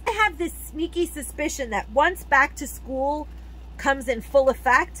these. I have this sneaky suspicion that once back to school comes in full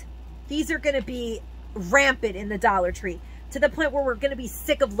effect, these are going to be rampant in the Dollar Tree to the point where we're going to be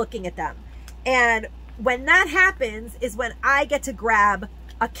sick of looking at them. And when that happens is when I get to grab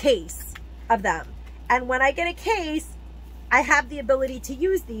a case of them. And when I get a case, I have the ability to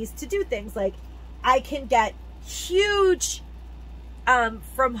use these to do things like I can get huge,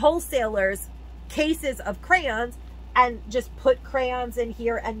 from wholesalers, cases of crayons and just put crayons in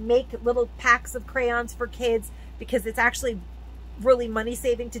here and make little packs of crayons for kids, because it's actually really money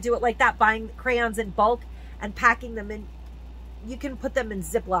saving to do it like that, buying crayons in bulk and packing them in. You can put them in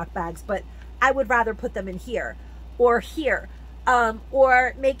Ziploc bags, but I would rather put them in here or here,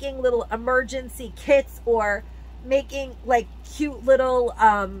 or making little emergency kits, or making like cute little,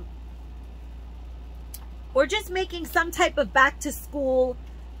 or just making some type of back to school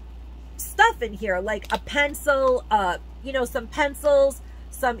stuff in here, like a pencil, you know, some pencils,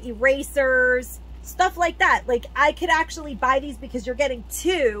 some erasers, stuff like that. Like I could actually buy these because you're getting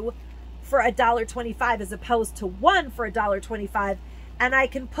 2 for $1.25 as opposed to 1 for $1.25. And I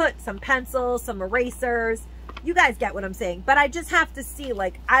can put some pencils, some erasers. You guys get what I'm saying. But I just have to see,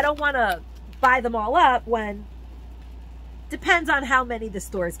 like, I don't want to buy them all up when, depends on how many the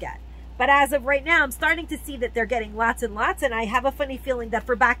stores get. But as of right now, I'm starting to see that they're getting lots and lots. And I have a funny feeling that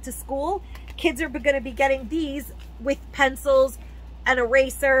for back to school, kids are going to be getting these with pencils, an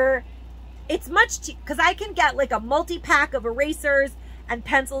eraser. It's much cheaper because I can get like a multi-pack of erasers and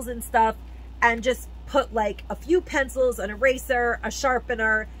pencils and stuff and just put like a few pencils, an eraser, a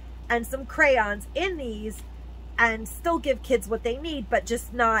sharpener, and some crayons in these and still give kids what they need, but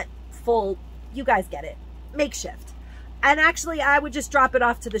just not full, you guys get it, makeshift. And actually, I would just drop it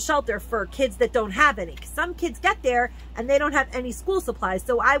off to the shelter for kids that don't have any. 'Cause some kids get there and they don't have any school supplies.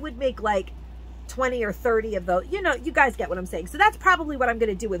 So I would make like 20 or 30 of those. You know, you guys get what I'm saying. So that's probably what I'm going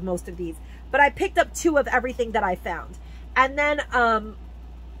to do with most of these. But I picked up 2 of everything that I found. And then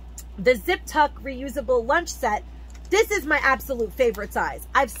the Zip Tuck reusable lunch set. This is my absolute favorite size.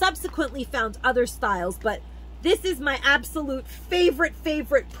 I've subsequently found other styles, but this is my absolute favorite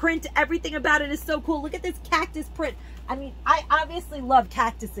print. Everything about it is so cool. Look at this cactus print. I mean, I obviously love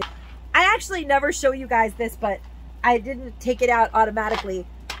cactuses. I actually never show you guys this, but I didn't take it out automatically.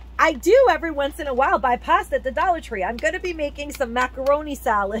 I do every once in a while buy pasta at the Dollar Tree. I'm going to be making some macaroni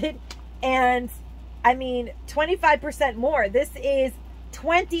salad, and I mean, 25% more. This is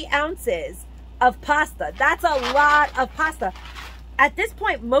 20 ounces of pasta. That's a lot of pasta. At this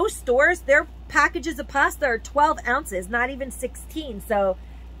point, most stores, their packages of pasta are 12 ounces, not even 16. So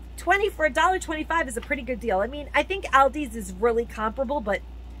 20 for $1.25 is a pretty good deal. I mean, I think Aldi's is really comparable, but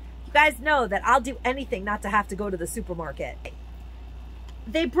you guys know that I'll do anything not to have to go to the supermarket.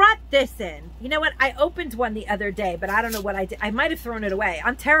 They brought this in. You know what? I opened one the other day, but I don't know what I did. I might have thrown it away.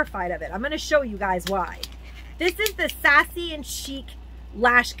 I'm terrified of it. I'm going to show you guys why. This is the Sassy and Chic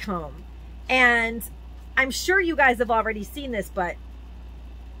Lash Comb. And I'm sure you guys have already seen this, but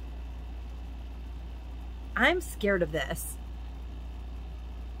I'm scared of this.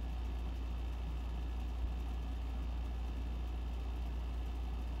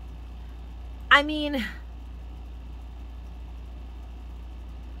 I mean,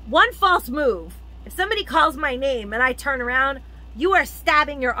 one false move. If somebody calls my name and I turn around, you are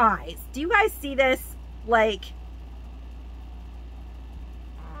stabbing your eyes. Do you guys see this? Like,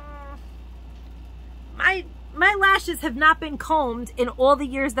 my lashes have not been combed in all the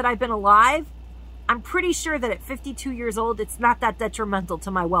years that I've been alive. I'm pretty sure that at 52 years old, it's not that detrimental to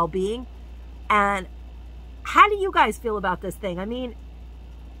my well-being. And how do you guys feel about this thing? I mean,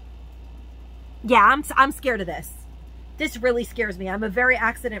 yeah, I'm scared of this. This really scares me. I'm a very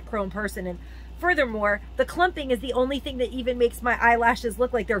accident-prone person. And furthermore, the clumping is the only thing that even makes my eyelashes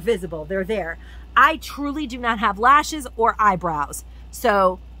look like they're visible. They're there. I truly do not have lashes or eyebrows.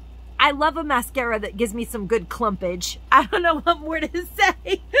 So I love a mascara that gives me some good clumpage. I don't know what more to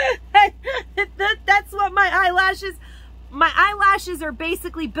say. That's what my eyelashes are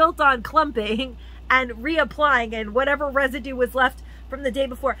basically built on clumping and reapplying and whatever residue was left from the day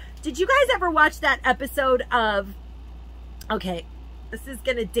before. Did you guys ever watch that episode of, okay, this is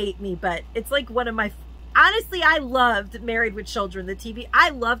going to date me, but it's like one of my, honestly, I loved Married with Children, the TV. I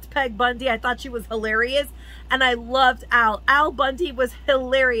loved Peg Bundy. I thought she was hilarious. And I loved Al. Al Bundy was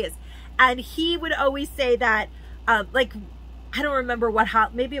hilarious. And he would always say that, like, I don't remember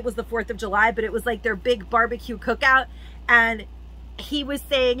what, maybe it was the 4th of July, but it was like their big barbecue cookout. And he was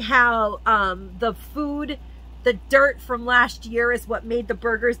saying how the food, the dirt from last year is what made the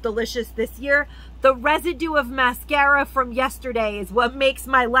burgers delicious this year. The residue of mascara from yesterday is what makes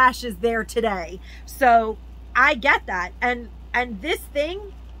my lashes there today. So I get that. And this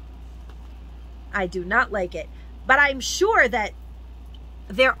thing, I do not like it. But I'm sure that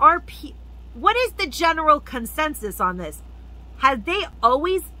there are what is the general consensus on this? Have they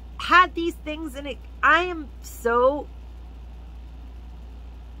always had these things in it? I'm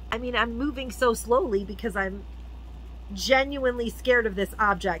moving so slowly because I'm genuinely scared of this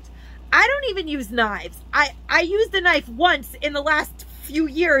object. I don't even use knives. I used a knife once in the last few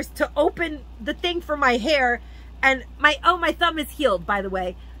years to open the thing for my hair, and my thumb is healed, by the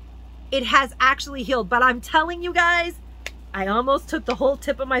way. It has actually healed, but I'm telling you guys, I almost took the whole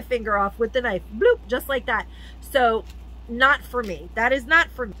tip of my finger off with the knife. Bloop, just like that. So, not for me. That is not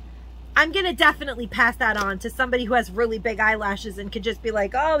for me. I'm going to definitely pass that on to somebody who has really big eyelashes and could just be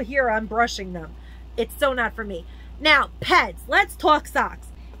like, oh, here, I'm brushing them. It's so not for me. Now, Peds. Let's talk socks.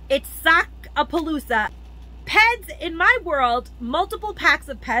 It's Sock-a-Palooza. Peds, in my world, multiple packs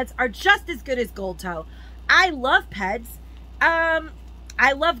of Peds are just as good as Gold Toe. I love Peds.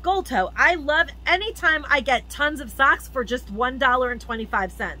 I love Gold Toe. I love anytime I get tons of socks for just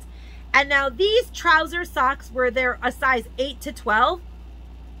 $1.25. And now these trouser socks, where they're a size 8 to 12,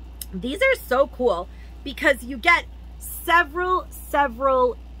 these are so cool because you get several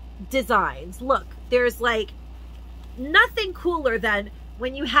designs. Look, there's like nothing cooler than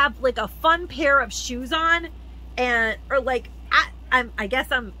when you have like a fun pair of shoes on, and or like I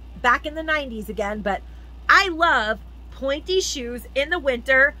guess I'm back in the 90s again, but I love pointy shoes in the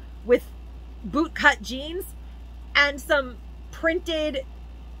winter with boot cut jeans and some printed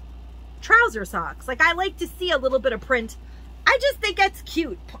trouser socks. Like, I like to see a little bit of print. I I just think that's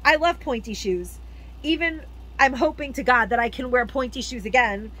cute. I love pointy shoes. Even I'm hoping to God that I can wear pointy shoes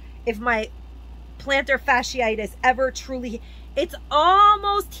again if my plantar fasciitis ever truly, it's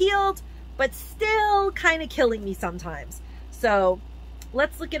almost healed, but still kind of killing me sometimes. So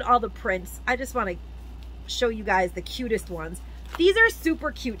let's look at all the prints. I just want to show you guys the cutest ones. These are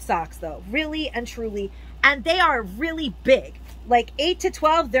super cute socks though, really and truly, and they are really big. Like 8 to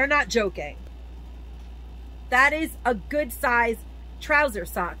 12, they're not joking. That is a good size trouser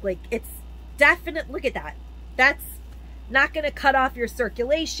sock. Like it's definite, look at that. That's not going to cut off your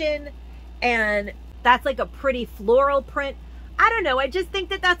circulation, and that's like a pretty floral print. I don't know, I just think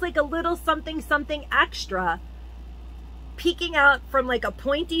that that's like a little something something extra peeking out from like a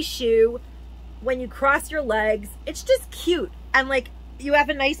pointy shoe when you cross your legs. It's just cute, and like you have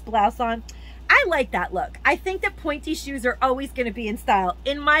a nice blouse on. I like that look. I think that pointy shoes are always going to be in style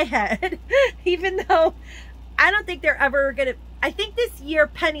in my head, even though I don't think they're ever going to, I think this year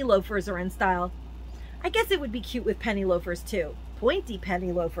penny loafers are in style. I guess it would be cute with penny loafers too. Pointy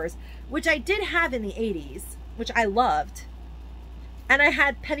penny loafers, which I did have in the 80s, which I loved. And I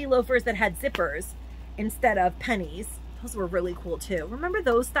had penny loafers that had zippers instead of pennies. Those were really cool too. Remember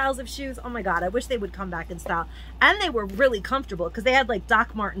those styles of shoes? Oh my God, I wish they would come back in style. And they were really comfortable because they had like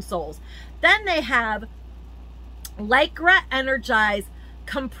Doc Marten soles. Then they have Lycra Energize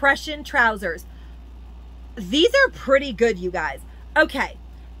compression trousers. These are pretty good, you guys. Okay,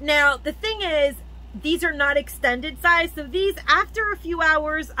 now the thing is, these are not extended size. So these, after a few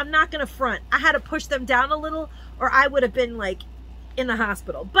hours, I'm not gonna front, I had to push them down a little or I would have been like in the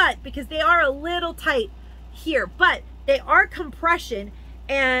hospital. But because they are a little tight here, but they are compression,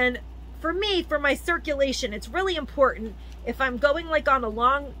 and for me, for my circulation, it's really important if I'm going like on a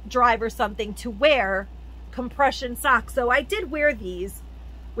long drive or something to wear compression socks. So I did wear these,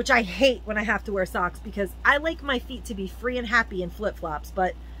 which I hate when I have to wear socks because I like my feet to be free and happy in flip-flops.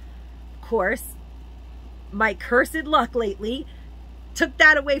 But of course, my cursed luck lately took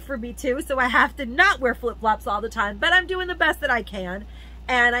that away from me too. So I have to not wear flip-flops all the time, but I'm doing the best that I can.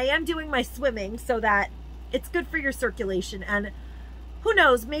 And I am doing my swimming so that it's good for your circulation. And who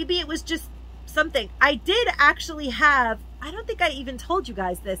knows, maybe it was just something. I did actually have, I don't think I even told you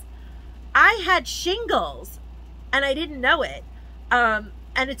guys this, I had shingles and I didn't know it.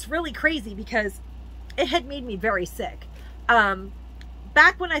 And it's really crazy because it had made me very sick.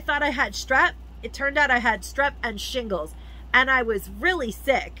 Back when I thought I had strep, it turned out I had strep and shingles, and I was really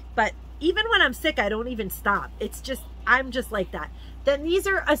sick. But even when I'm sick, I don't even stop. It's just, I'm just like that. Then these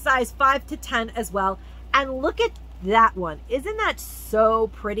are a size 5 to 10 as well. And look at that one. Isn't that so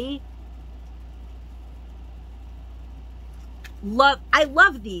pretty? I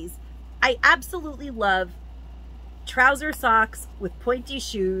love these. I absolutely love trouser socks with pointy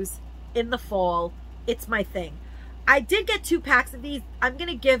shoes in the fall. It's my thing. I did get 2 packs of these. I'm going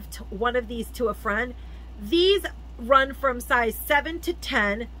to give one of these to a friend. These run from size 7 to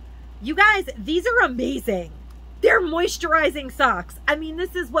 10. You guys, these are amazing. They're moisturizing socks. I mean,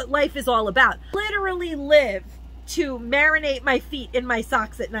 this is what life is all about. Literally live to marinate my feet in my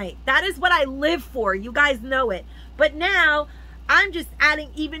socks at night. That is what I live for. You guys know it. But now I'm just adding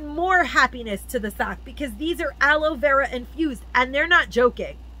even more happiness to the sock because these are aloe vera infused, and they're not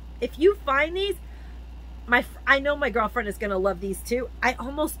joking. If you find these, I know my girlfriend is going to love these too. I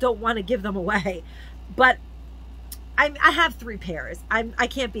almost don't want to give them away, but I have 3 pairs. I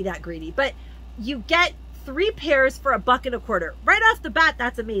can't be that greedy, but you get 3 pairs for $1.25. Right off the bat,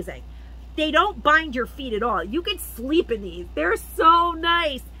 that's amazing. They don't bind your feet at all. You can sleep in these. They're so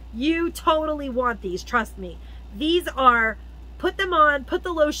nice. You totally want these, trust me. These are, put them on, put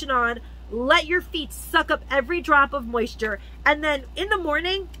the lotion on, let your feet suck up every drop of moisture, and then in the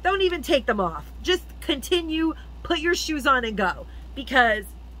morning, don't even take them off. Just continue, put your shoes on and go. Because,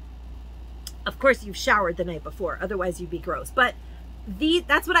 of course, you've showered the night before. Otherwise, you'd be gross. But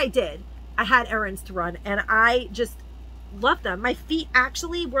that's what I did. I had errands to run, and I just loved them. My feet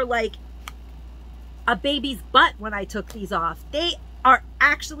actually were like a baby's butt when I took these off. They are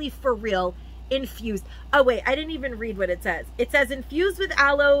actually, for real, infused. Oh, wait, I didn't even read what it says. It says infused with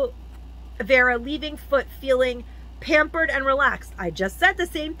aloe vera, leaving foot feeling pampered and relaxed. I just said the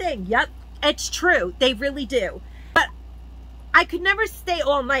same thing. Yep, it's true. They really do. But I could never stay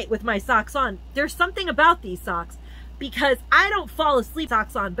all night with my socks on. There's something about these socks because I don't fall asleep with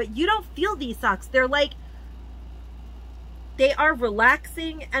socks on, but you don't feel these socks. They're like, they are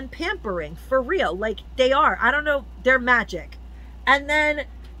relaxing and pampering for real. Like they are. I don't know. They're magic. And then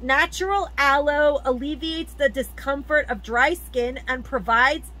natural aloe alleviates the discomfort of dry skin and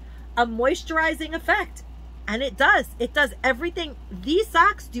provides a moisturizing effect. And it does. It does everything. These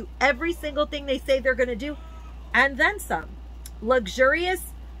socks do every single thing they say they're going to do, and then some.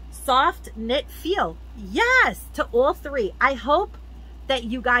 luxurious, soft knit feel. Yes, to all three. I hope that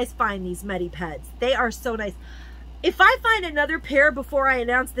you guys find these Medi Peds. They are so nice. If I find another pair before I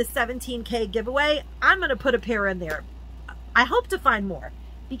announce this 17K giveaway, I'm going to put a pair in there. I hope to find more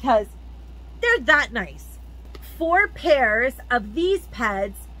because they're that nice. 4 pairs of these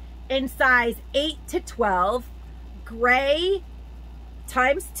Peds in size 8 to 12, gray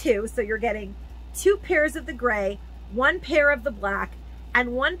times 2. So you're getting 2 pairs of the gray, 1 pair of the black,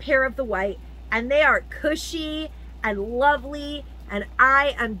 and 1 pair of the white. And they are cushy and lovely. And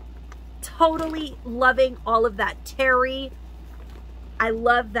I am totally loving all of that terry. I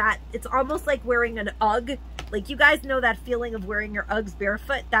love that. It's almost like wearing an Ugg. Like, you guys know that feeling of wearing your Uggs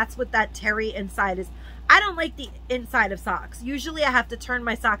barefoot? That's what that terry inside is. I don't like the inside of socks. Usually I have to turn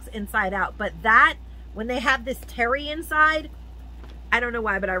my socks inside out. But that, when they have this terry inside, I don't know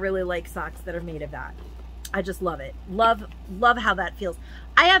why, but I really like socks that are made of that. I just love it. Love how that feels.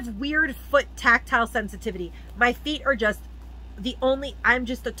 I have weird foot tactile sensitivity. My feet are just I'm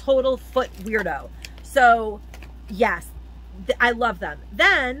just a total foot weirdo. So yes, I love them.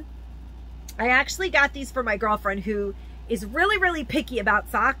 Then I actually got these for my girlfriend who is really, really picky about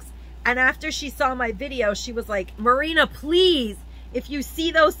socks. And after she saw my video, she was like, Marina, please, if you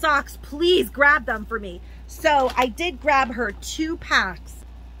see those socks, please grab them for me. So I did grab her 2 packs.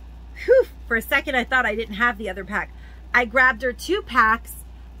 Whew, for a second, I thought I didn't have the other pack. I grabbed her 2 packs.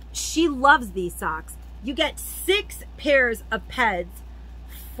 She loves these socks. You get 6 pairs of Peds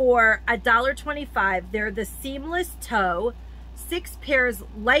for $1.25. They're the seamless toe, 6 pairs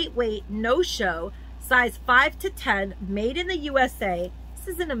lightweight, no show, size 5 to 10, made in the USA.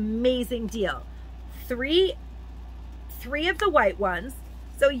 This is an amazing deal. 3 of the white ones.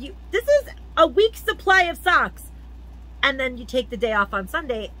 So this is a week's supply of socks. And then you take the day off on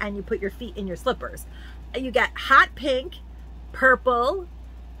Sunday and you put your feet in your slippers. You get hot pink, purple,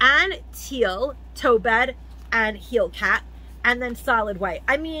 and teal toe bed and heel cat, and then solid white.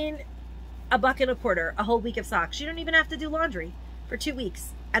 I mean, $1.25, a whole week of socks. You don't even have to do laundry for 2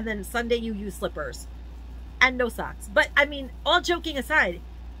 weeks. And then Sunday you use slippers and no socks. But I mean, all joking aside,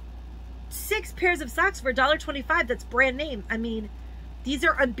 6 pairs of socks for $1.25, that's brand name. I mean, these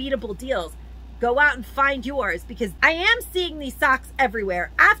are unbeatable deals. Go out and find yours because I am seeing these socks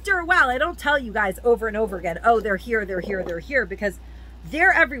everywhere. After a while, I don't tell you guys over and over again, oh, they're here, they're here, they're here, because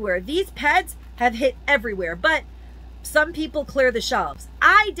they're everywhere. These Peds have hit everywhere, but some people clear the shelves.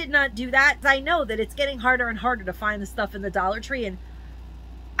 I did not do that. I know that it's getting harder and harder to find the stuff in the Dollar Tree, and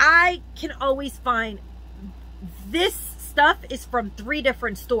I can always find this stuff is from 3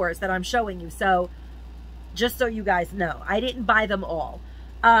 different stores that I'm showing you. So just so you guys know, I didn't buy them all.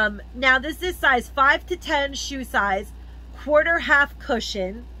 Now this is size 5 to 10 shoe size, quarter half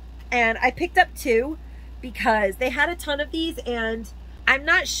cushion, and I picked up 2 because they had a ton of these, and I'm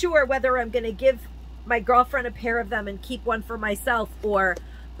not sure whether I'm going to give my girlfriend a pair of them and keep one for myself, or,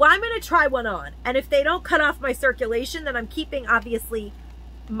 well, I'm going to try one on. And if they don't cut off my circulation, then I'm keeping, obviously,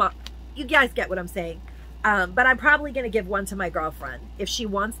 you guys get what I'm saying. But I'm probably going to give one to my girlfriend if she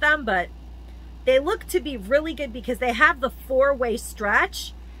wants them. But they look to be really good because they have the 4-way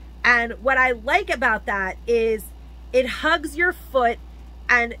stretch. And what I like about that is it hugs your foot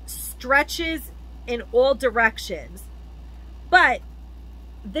and stretches in all directions. But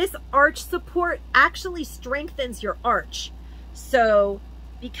this arch support actually strengthens your arch. So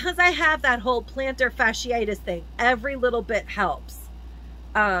because I have that whole plantar fasciitis thing, every little bit helps.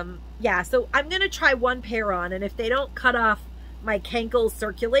 Yeah, so I'm going to try 1 pair on, and if they don't cut off my cankle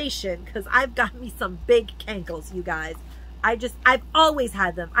circulation, because I've got me some big cankles, you guys. I've always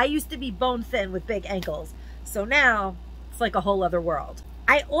had them. I used to be bone thin with big ankles. So now it's like a whole other world.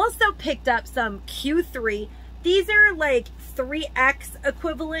 I also picked up some Q3. These are like 3X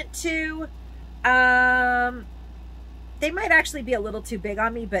equivalent to, they might actually be a little too big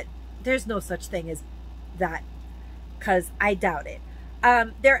on me, but there's no such thing as that because I doubt it.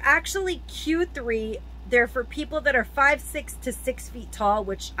 They're actually Q3. They're for people that are 5'6" to 6 feet tall,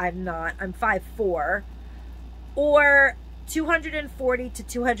 which I'm not. I'm 5'4", or 240 to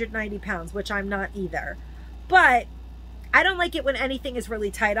 290 pounds, which I'm not either. But I don't like it when anything is really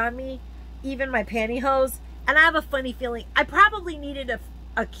tight on me, even my pantyhose. And I have a funny feeling I probably needed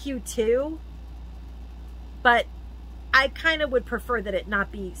a Q2, but I kind of would prefer that it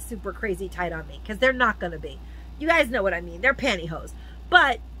not be super crazy tight on me, because they're not going to be. You guys know what I mean. They're pantyhose.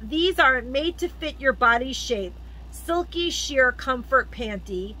 But these are made to fit your body shape. Silky sheer comfort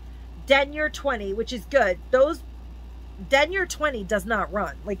panty. Denier 20, which is good. Those Denier 20 does not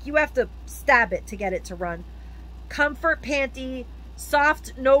run. Like, you have to stab it to get it to run. Comfort panty.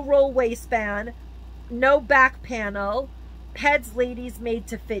 Soft no roll waistband. No back panel. Peds Ladies Made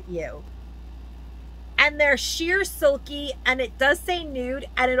to Fit You. And they're sheer silky, and it does say nude,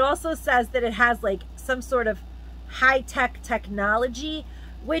 and it also says that it has like some sort of high-tech technology,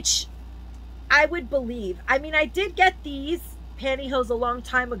 which I would believe. I mean, I did get these pantyhose a long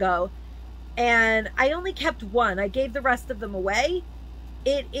time ago, and I only kept one. I gave the rest of them away.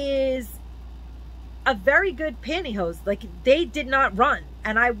 It is a very good pantyhose. Like, they did not run,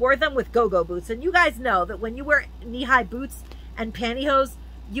 and I wore them with go-go boots. And you guys know that when you wear knee-high boots and pantyhose,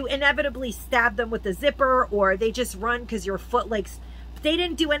 you inevitably stab them with the zipper, or they just run because your foot likes. They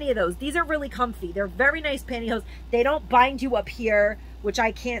didn't do any of those. These are really comfy. They're very nice pantyhose. They don't bind you up here, which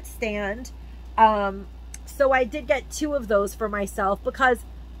I can't stand. So I did get 2 of those for myself because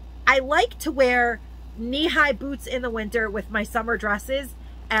I like to wear knee-high boots in the winter with my summer dresses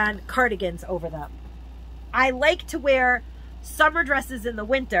and cardigans over them. I like to wear summer dresses in the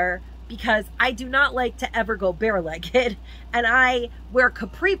winter because I do not like to ever go bare-legged, and I wear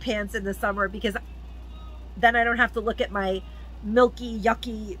capri pants in the summer because then I don't have to look at my milky,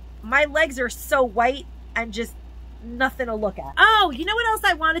 yucky, my legs are so white and just nothing to look at. Oh, you know what else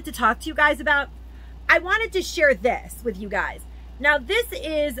I wanted to talk to you guys about? I wanted to share this with you guys. Now, this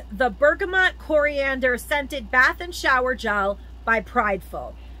is the Bergamot Coriander Scented Bath and Shower Gel by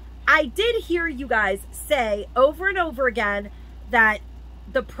Prideful. I did hear you guys say over and over again that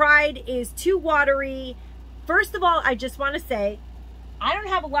the Pride is too watery. First of all, I just want to say, I don't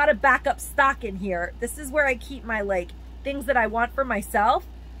have a lot of backup stock in here. This is where I keep my, like, things that I want for myself.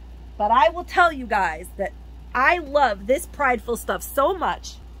 But I will tell you guys that I love this Prideful stuff so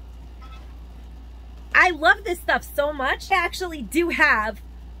much. I love this stuff so much. I actually do have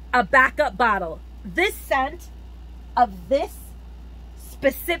a backup bottle. This scent of this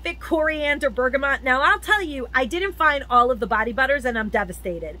specific coriander bergamot. Now, I'll tell you, I didn't find all of the body butters, and I'm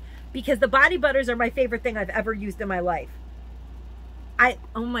devastated because the body butters are my favorite thing I've ever used in my life.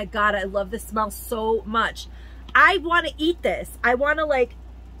 Oh my God, I love this smell so much. I want to eat this. I want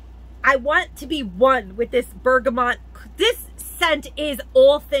to be one with this bergamot. This scent is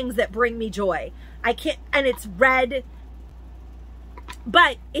all things that bring me joy. I can't, and it's red,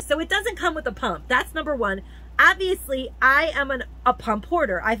 but so it doesn't come with a pump. That's number one. Obviously, I am a pump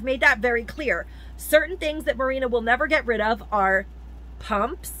hoarder. I've made that very clear. Certain things that Marina will never get rid of are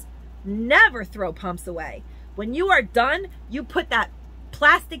pumps. Never throw pumps away. When you are done, you put that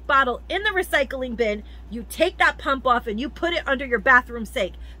plastic bottle in the recycling bin, you take that pump off, and you put it under your bathroom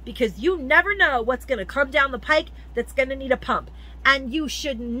sink, because you never know what's going to come down the pike that's going to need a pump. And you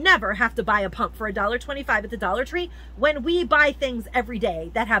should never have to buy a pump for $1.25 at the Dollar Tree when we buy things every day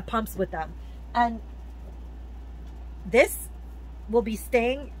that have pumps with them. And this will be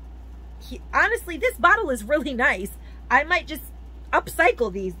staying. Honestly, this bottle is really nice. I might just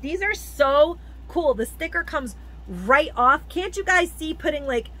upcycle these. These are so cool. The sticker comes right off. Can't you guys see putting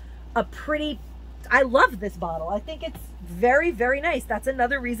like a pretty, I love this bottle. I think it's very, very nice. That's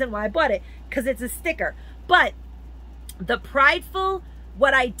another reason why I bought it, because it's a sticker. But the Prideful,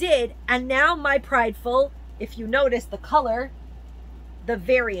 what I did, and now my Prideful, if you notice the color, the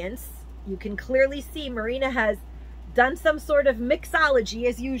variants, you can clearly see Marina has done some sort of mixology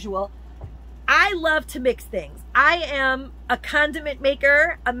as usual. I love to mix things. I am a condiment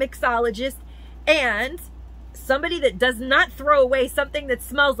maker, a mixologist, and somebody that does not throw away something that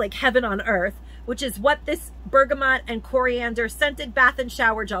smells like heaven on earth, which is what this bergamot and coriander scented bath and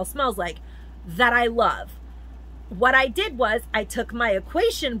shower gel smells like, that I love. What I did was I took my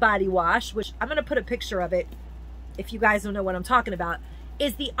Equation body wash, which I'm going to put a picture of it if you guys don't know what I'm talking about,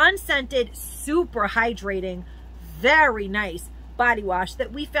 is the unscented, super hydrating, very nice body wash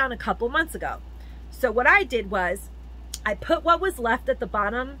that we found a couple months ago. So what I did was I put what was left at the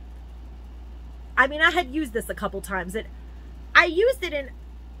bottom. I mean, I had used this a couple times. I used it, and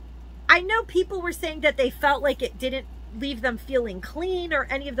I know people were saying that they felt like it didn't leave them feeling clean or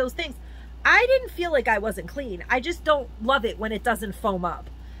any of those things. I didn't feel like I wasn't clean. I just don't love it when it doesn't foam up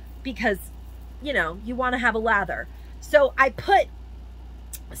because, you know, you want to have a lather. So I put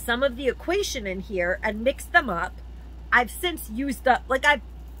some of the Equation in here and mixed them up. I've since used up, like I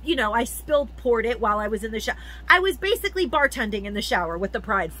poured it while I was in the shower. I was basically bartending in the shower with the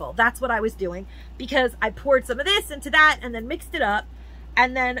Prideful. That's what I was doing, because I poured some of this into that and then mixed it up.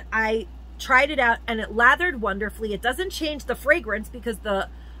 And then I tried it out and it lathered wonderfully. It doesn't change the fragrance because the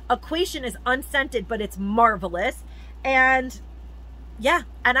Equation is unscented, but it's marvelous. And yeah,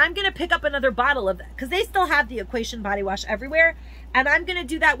 and I'm going to pick up another bottle of that because they still have the Equation body wash everywhere. And I'm going to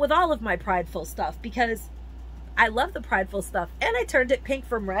do that with all of my Prideful stuff because I love the Prideful stuff. And I turned it pink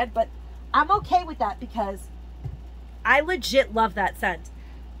from red, but I'm okay with that because I legit love that scent.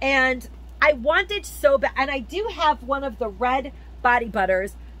 And I wanted so bad, and I do have one of the red body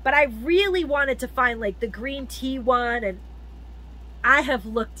butters, but I really wanted to find like the green tea one, and I have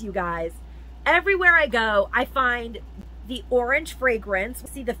looked, you guys. Everywhere I go, I find the orange fragrance.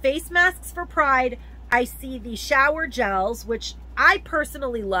 See the face masks for Pride. I see the shower gels, which I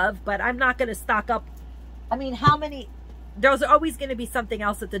personally love, but I'm not going to stock up. I mean, how many? There's always going to be something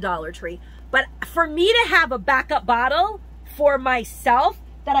else at the Dollar Tree. But for me to have a backup bottle for myself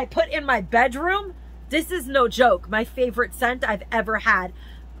that I put in my bedroom, this is no joke. My favorite scent I've ever had.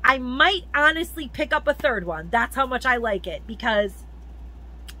 I might honestly pick up a third one. That's how much I like it, because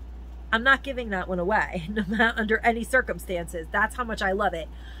I'm not giving that one away under any circumstances. That's how much I love it.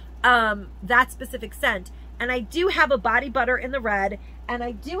 That specific scent. And I do have a body butter in the red, and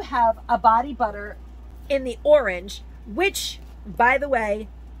I do have a body butter in the orange, which, by the way,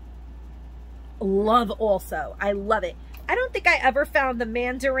 love also. I love it. I don't think I ever found the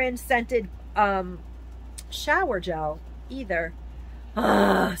mandarin scented shower gel either.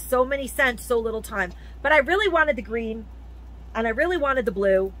 So many scents, so little time. But I really wanted the green, and I really wanted the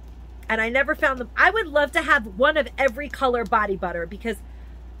blue, and I never found them. I would love to have one of every color body butter, because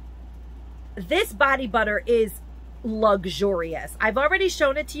this body butter is luxurious. I've already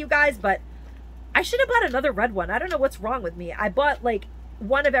shown it to you guys, but I should have bought another red one. I don't know what's wrong with me. I bought like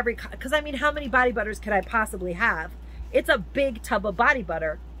one of every, because I mean, how many body butters could I possibly have? It's a big tub of body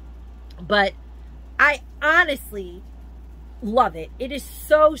butter, but I honestly love it. It is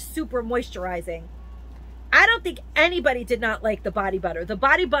so super moisturizing. I don't think anybody did not like the body butter. The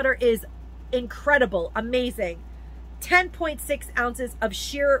body butter is incredible, amazing. 10.6 ounces of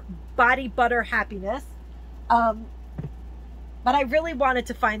sheer body butter happiness. But I really wanted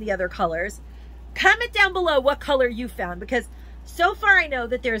to find the other colors. Comment down below what color you found, because so far I know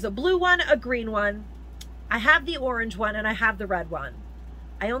that there's a blue one, a green one. I have the orange one, and I have the red one.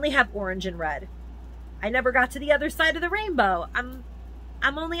 I only have orange and red. I never got to the other side of the rainbow. I'm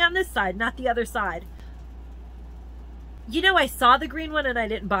only on this side, not the other side. You know, I saw the green one and I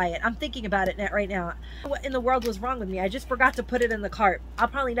didn't buy it. I'm thinking about it right now. What in the world was wrong with me? I just forgot to put it in the cart. I'll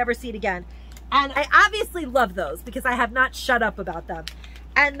probably never see it again. And I obviously love those, because I have not shut up about them.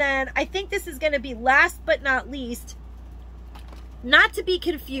 And then I think this is going to be last but not least, not to be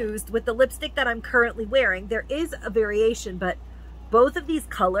confused with the lipstick that I'm currently wearing. There is a variation, but both of these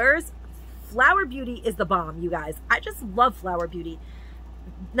colors, Flower Beauty is the bomb, you guys. I just love Flower Beauty.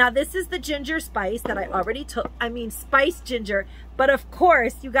 Now, this is the ginger spice that I already took. I mean, spiced ginger. But of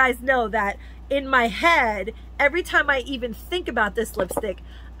course, you guys know that in my head, every time I even think about this lipstick,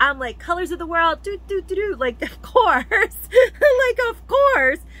 I'm like, colors of the world, like, of course, like, of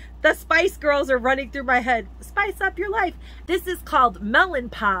course, the Spice Girls are running through my head. Spice up your life. This is called Melon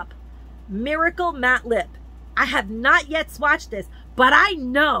Pop Miracle Matte Lip. I have not yet swatched this, but I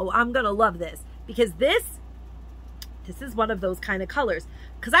know I'm going to love this, because this is one of those kind of colors,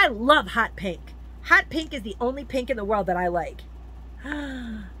 because I love hot pink. Hot pink is the only pink in the world that I like.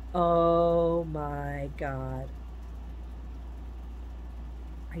 Oh my God.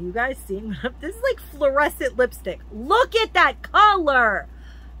 Are you guys seeing? This is like fluorescent lipstick. Look at that color.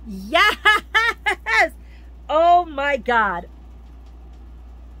 Yes. Oh my God.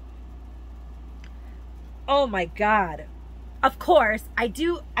 Oh my God. Of course, I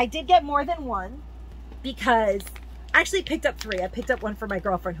did get more than one, because I actually picked up 3. I picked up one for my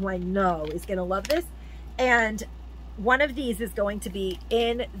girlfriend, who I know is going to love this. And one of these is going to be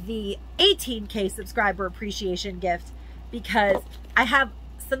in the 18K subscriber appreciation gift, because I have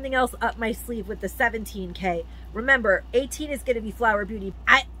something else up my sleeve with the 17K. Remember, 18 is going to be Flower Beauty.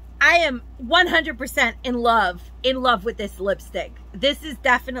 I am 100% in love with this lipstick. This is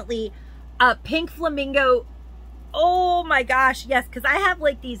definitely a pink flamingo. Oh my gosh, yes, because I have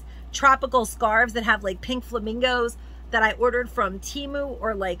like these tropical scarves that have like pink flamingos that I ordered from Temu,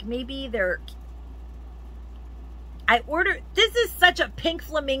 or like maybe this is such a pink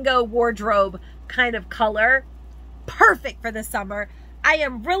flamingo wardrobe kind of color. Perfect for the summer. I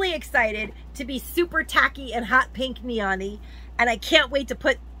am really excited to be super tacky and hot pink neon-y, and I can't wait to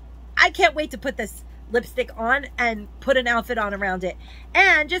put this lipstick on and put an outfit on around it.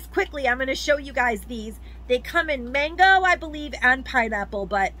 And just quickly, I'm going to show you guys these. They come in mango, I believe, and pineapple,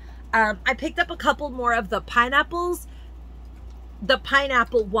 but I picked up a couple more of the pineapples. The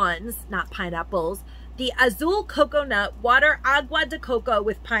pineapple ones, not pineapples. The Azul Coconut Water Agua de Coco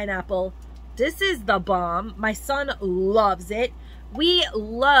with pineapple. This is the bomb. My son loves it. We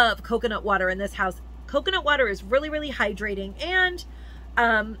love coconut water in this house. Coconut water is really, really hydrating, and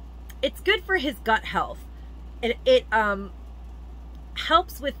it's good for his gut health. It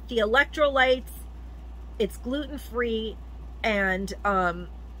helps with the electrolytes. It's gluten-free, and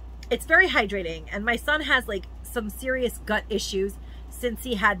it's very hydrating. And my son has like some serious gut issues since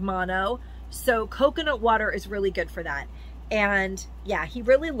he had mono. So coconut water is really good for that. And yeah, he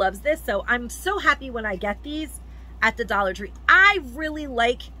really loves this. So I'm so happy when I get these at the Dollar Tree. I really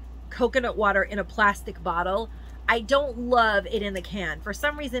like coconut water in a plastic bottle. I don't love it in the can. For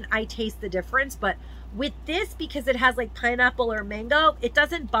some reason, I taste the difference, but with this, because it has like pineapple or mango, it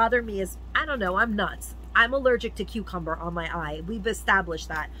doesn't bother me as, I don't know, I'm nuts. I'm allergic to cucumber on my eye. We've established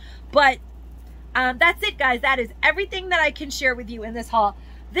that. But that's it, guys. That is everything that I can share with you in this haul.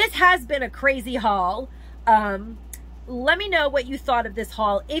 This has been a crazy haul. Let me know what you thought of this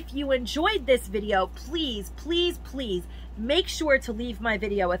haul. If you enjoyed this video, please, please, please make sure to leave my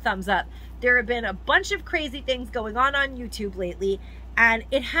video a thumbs up. There have been a bunch of crazy things going on YouTube lately, and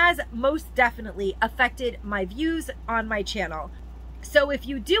it has most definitely affected my views on my channel. So if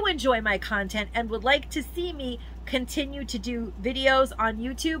you do enjoy my content and would like to see me continue to do videos on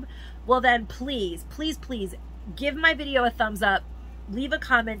YouTube, well then please, please, please give my video a thumbs up, leave a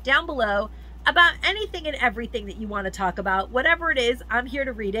comment down below about anything and everything that you want to talk about. Whatever it is, I'm here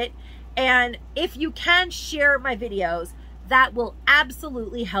to read it. And if you can share my videos, that will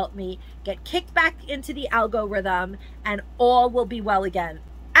absolutely help me get kicked back into the algorithm, and all will be well again.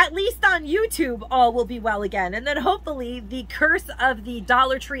 At least on YouTube, all will be well again. And then hopefully the curse of the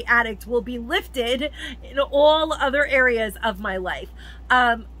Dollar Tree addict will be lifted in all other areas of my life.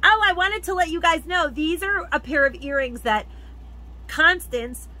 Oh, I wanted to let you guys know, these are a pair of earrings that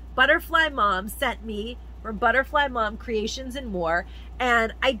Constance, Butterfly Mom, sent me from Butterfly Mom Creations and More.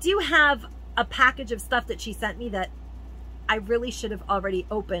 And I do have a package of stuff that she sent me that I really should have already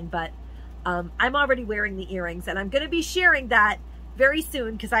opened, but I'm already wearing the earrings, and I'm going to be sharing that very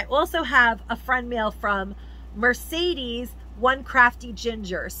soon, because I also have a friend mail from Mercedes One Crafty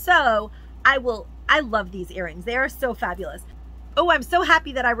Ginger. So I love these earrings. They are so fabulous. Oh, I'm so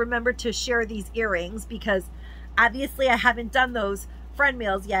happy that I remembered to share these earrings, because obviously I haven't done those friend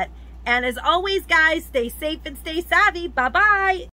mails yet. And as always, guys, stay safe and stay savvy. Bye-bye.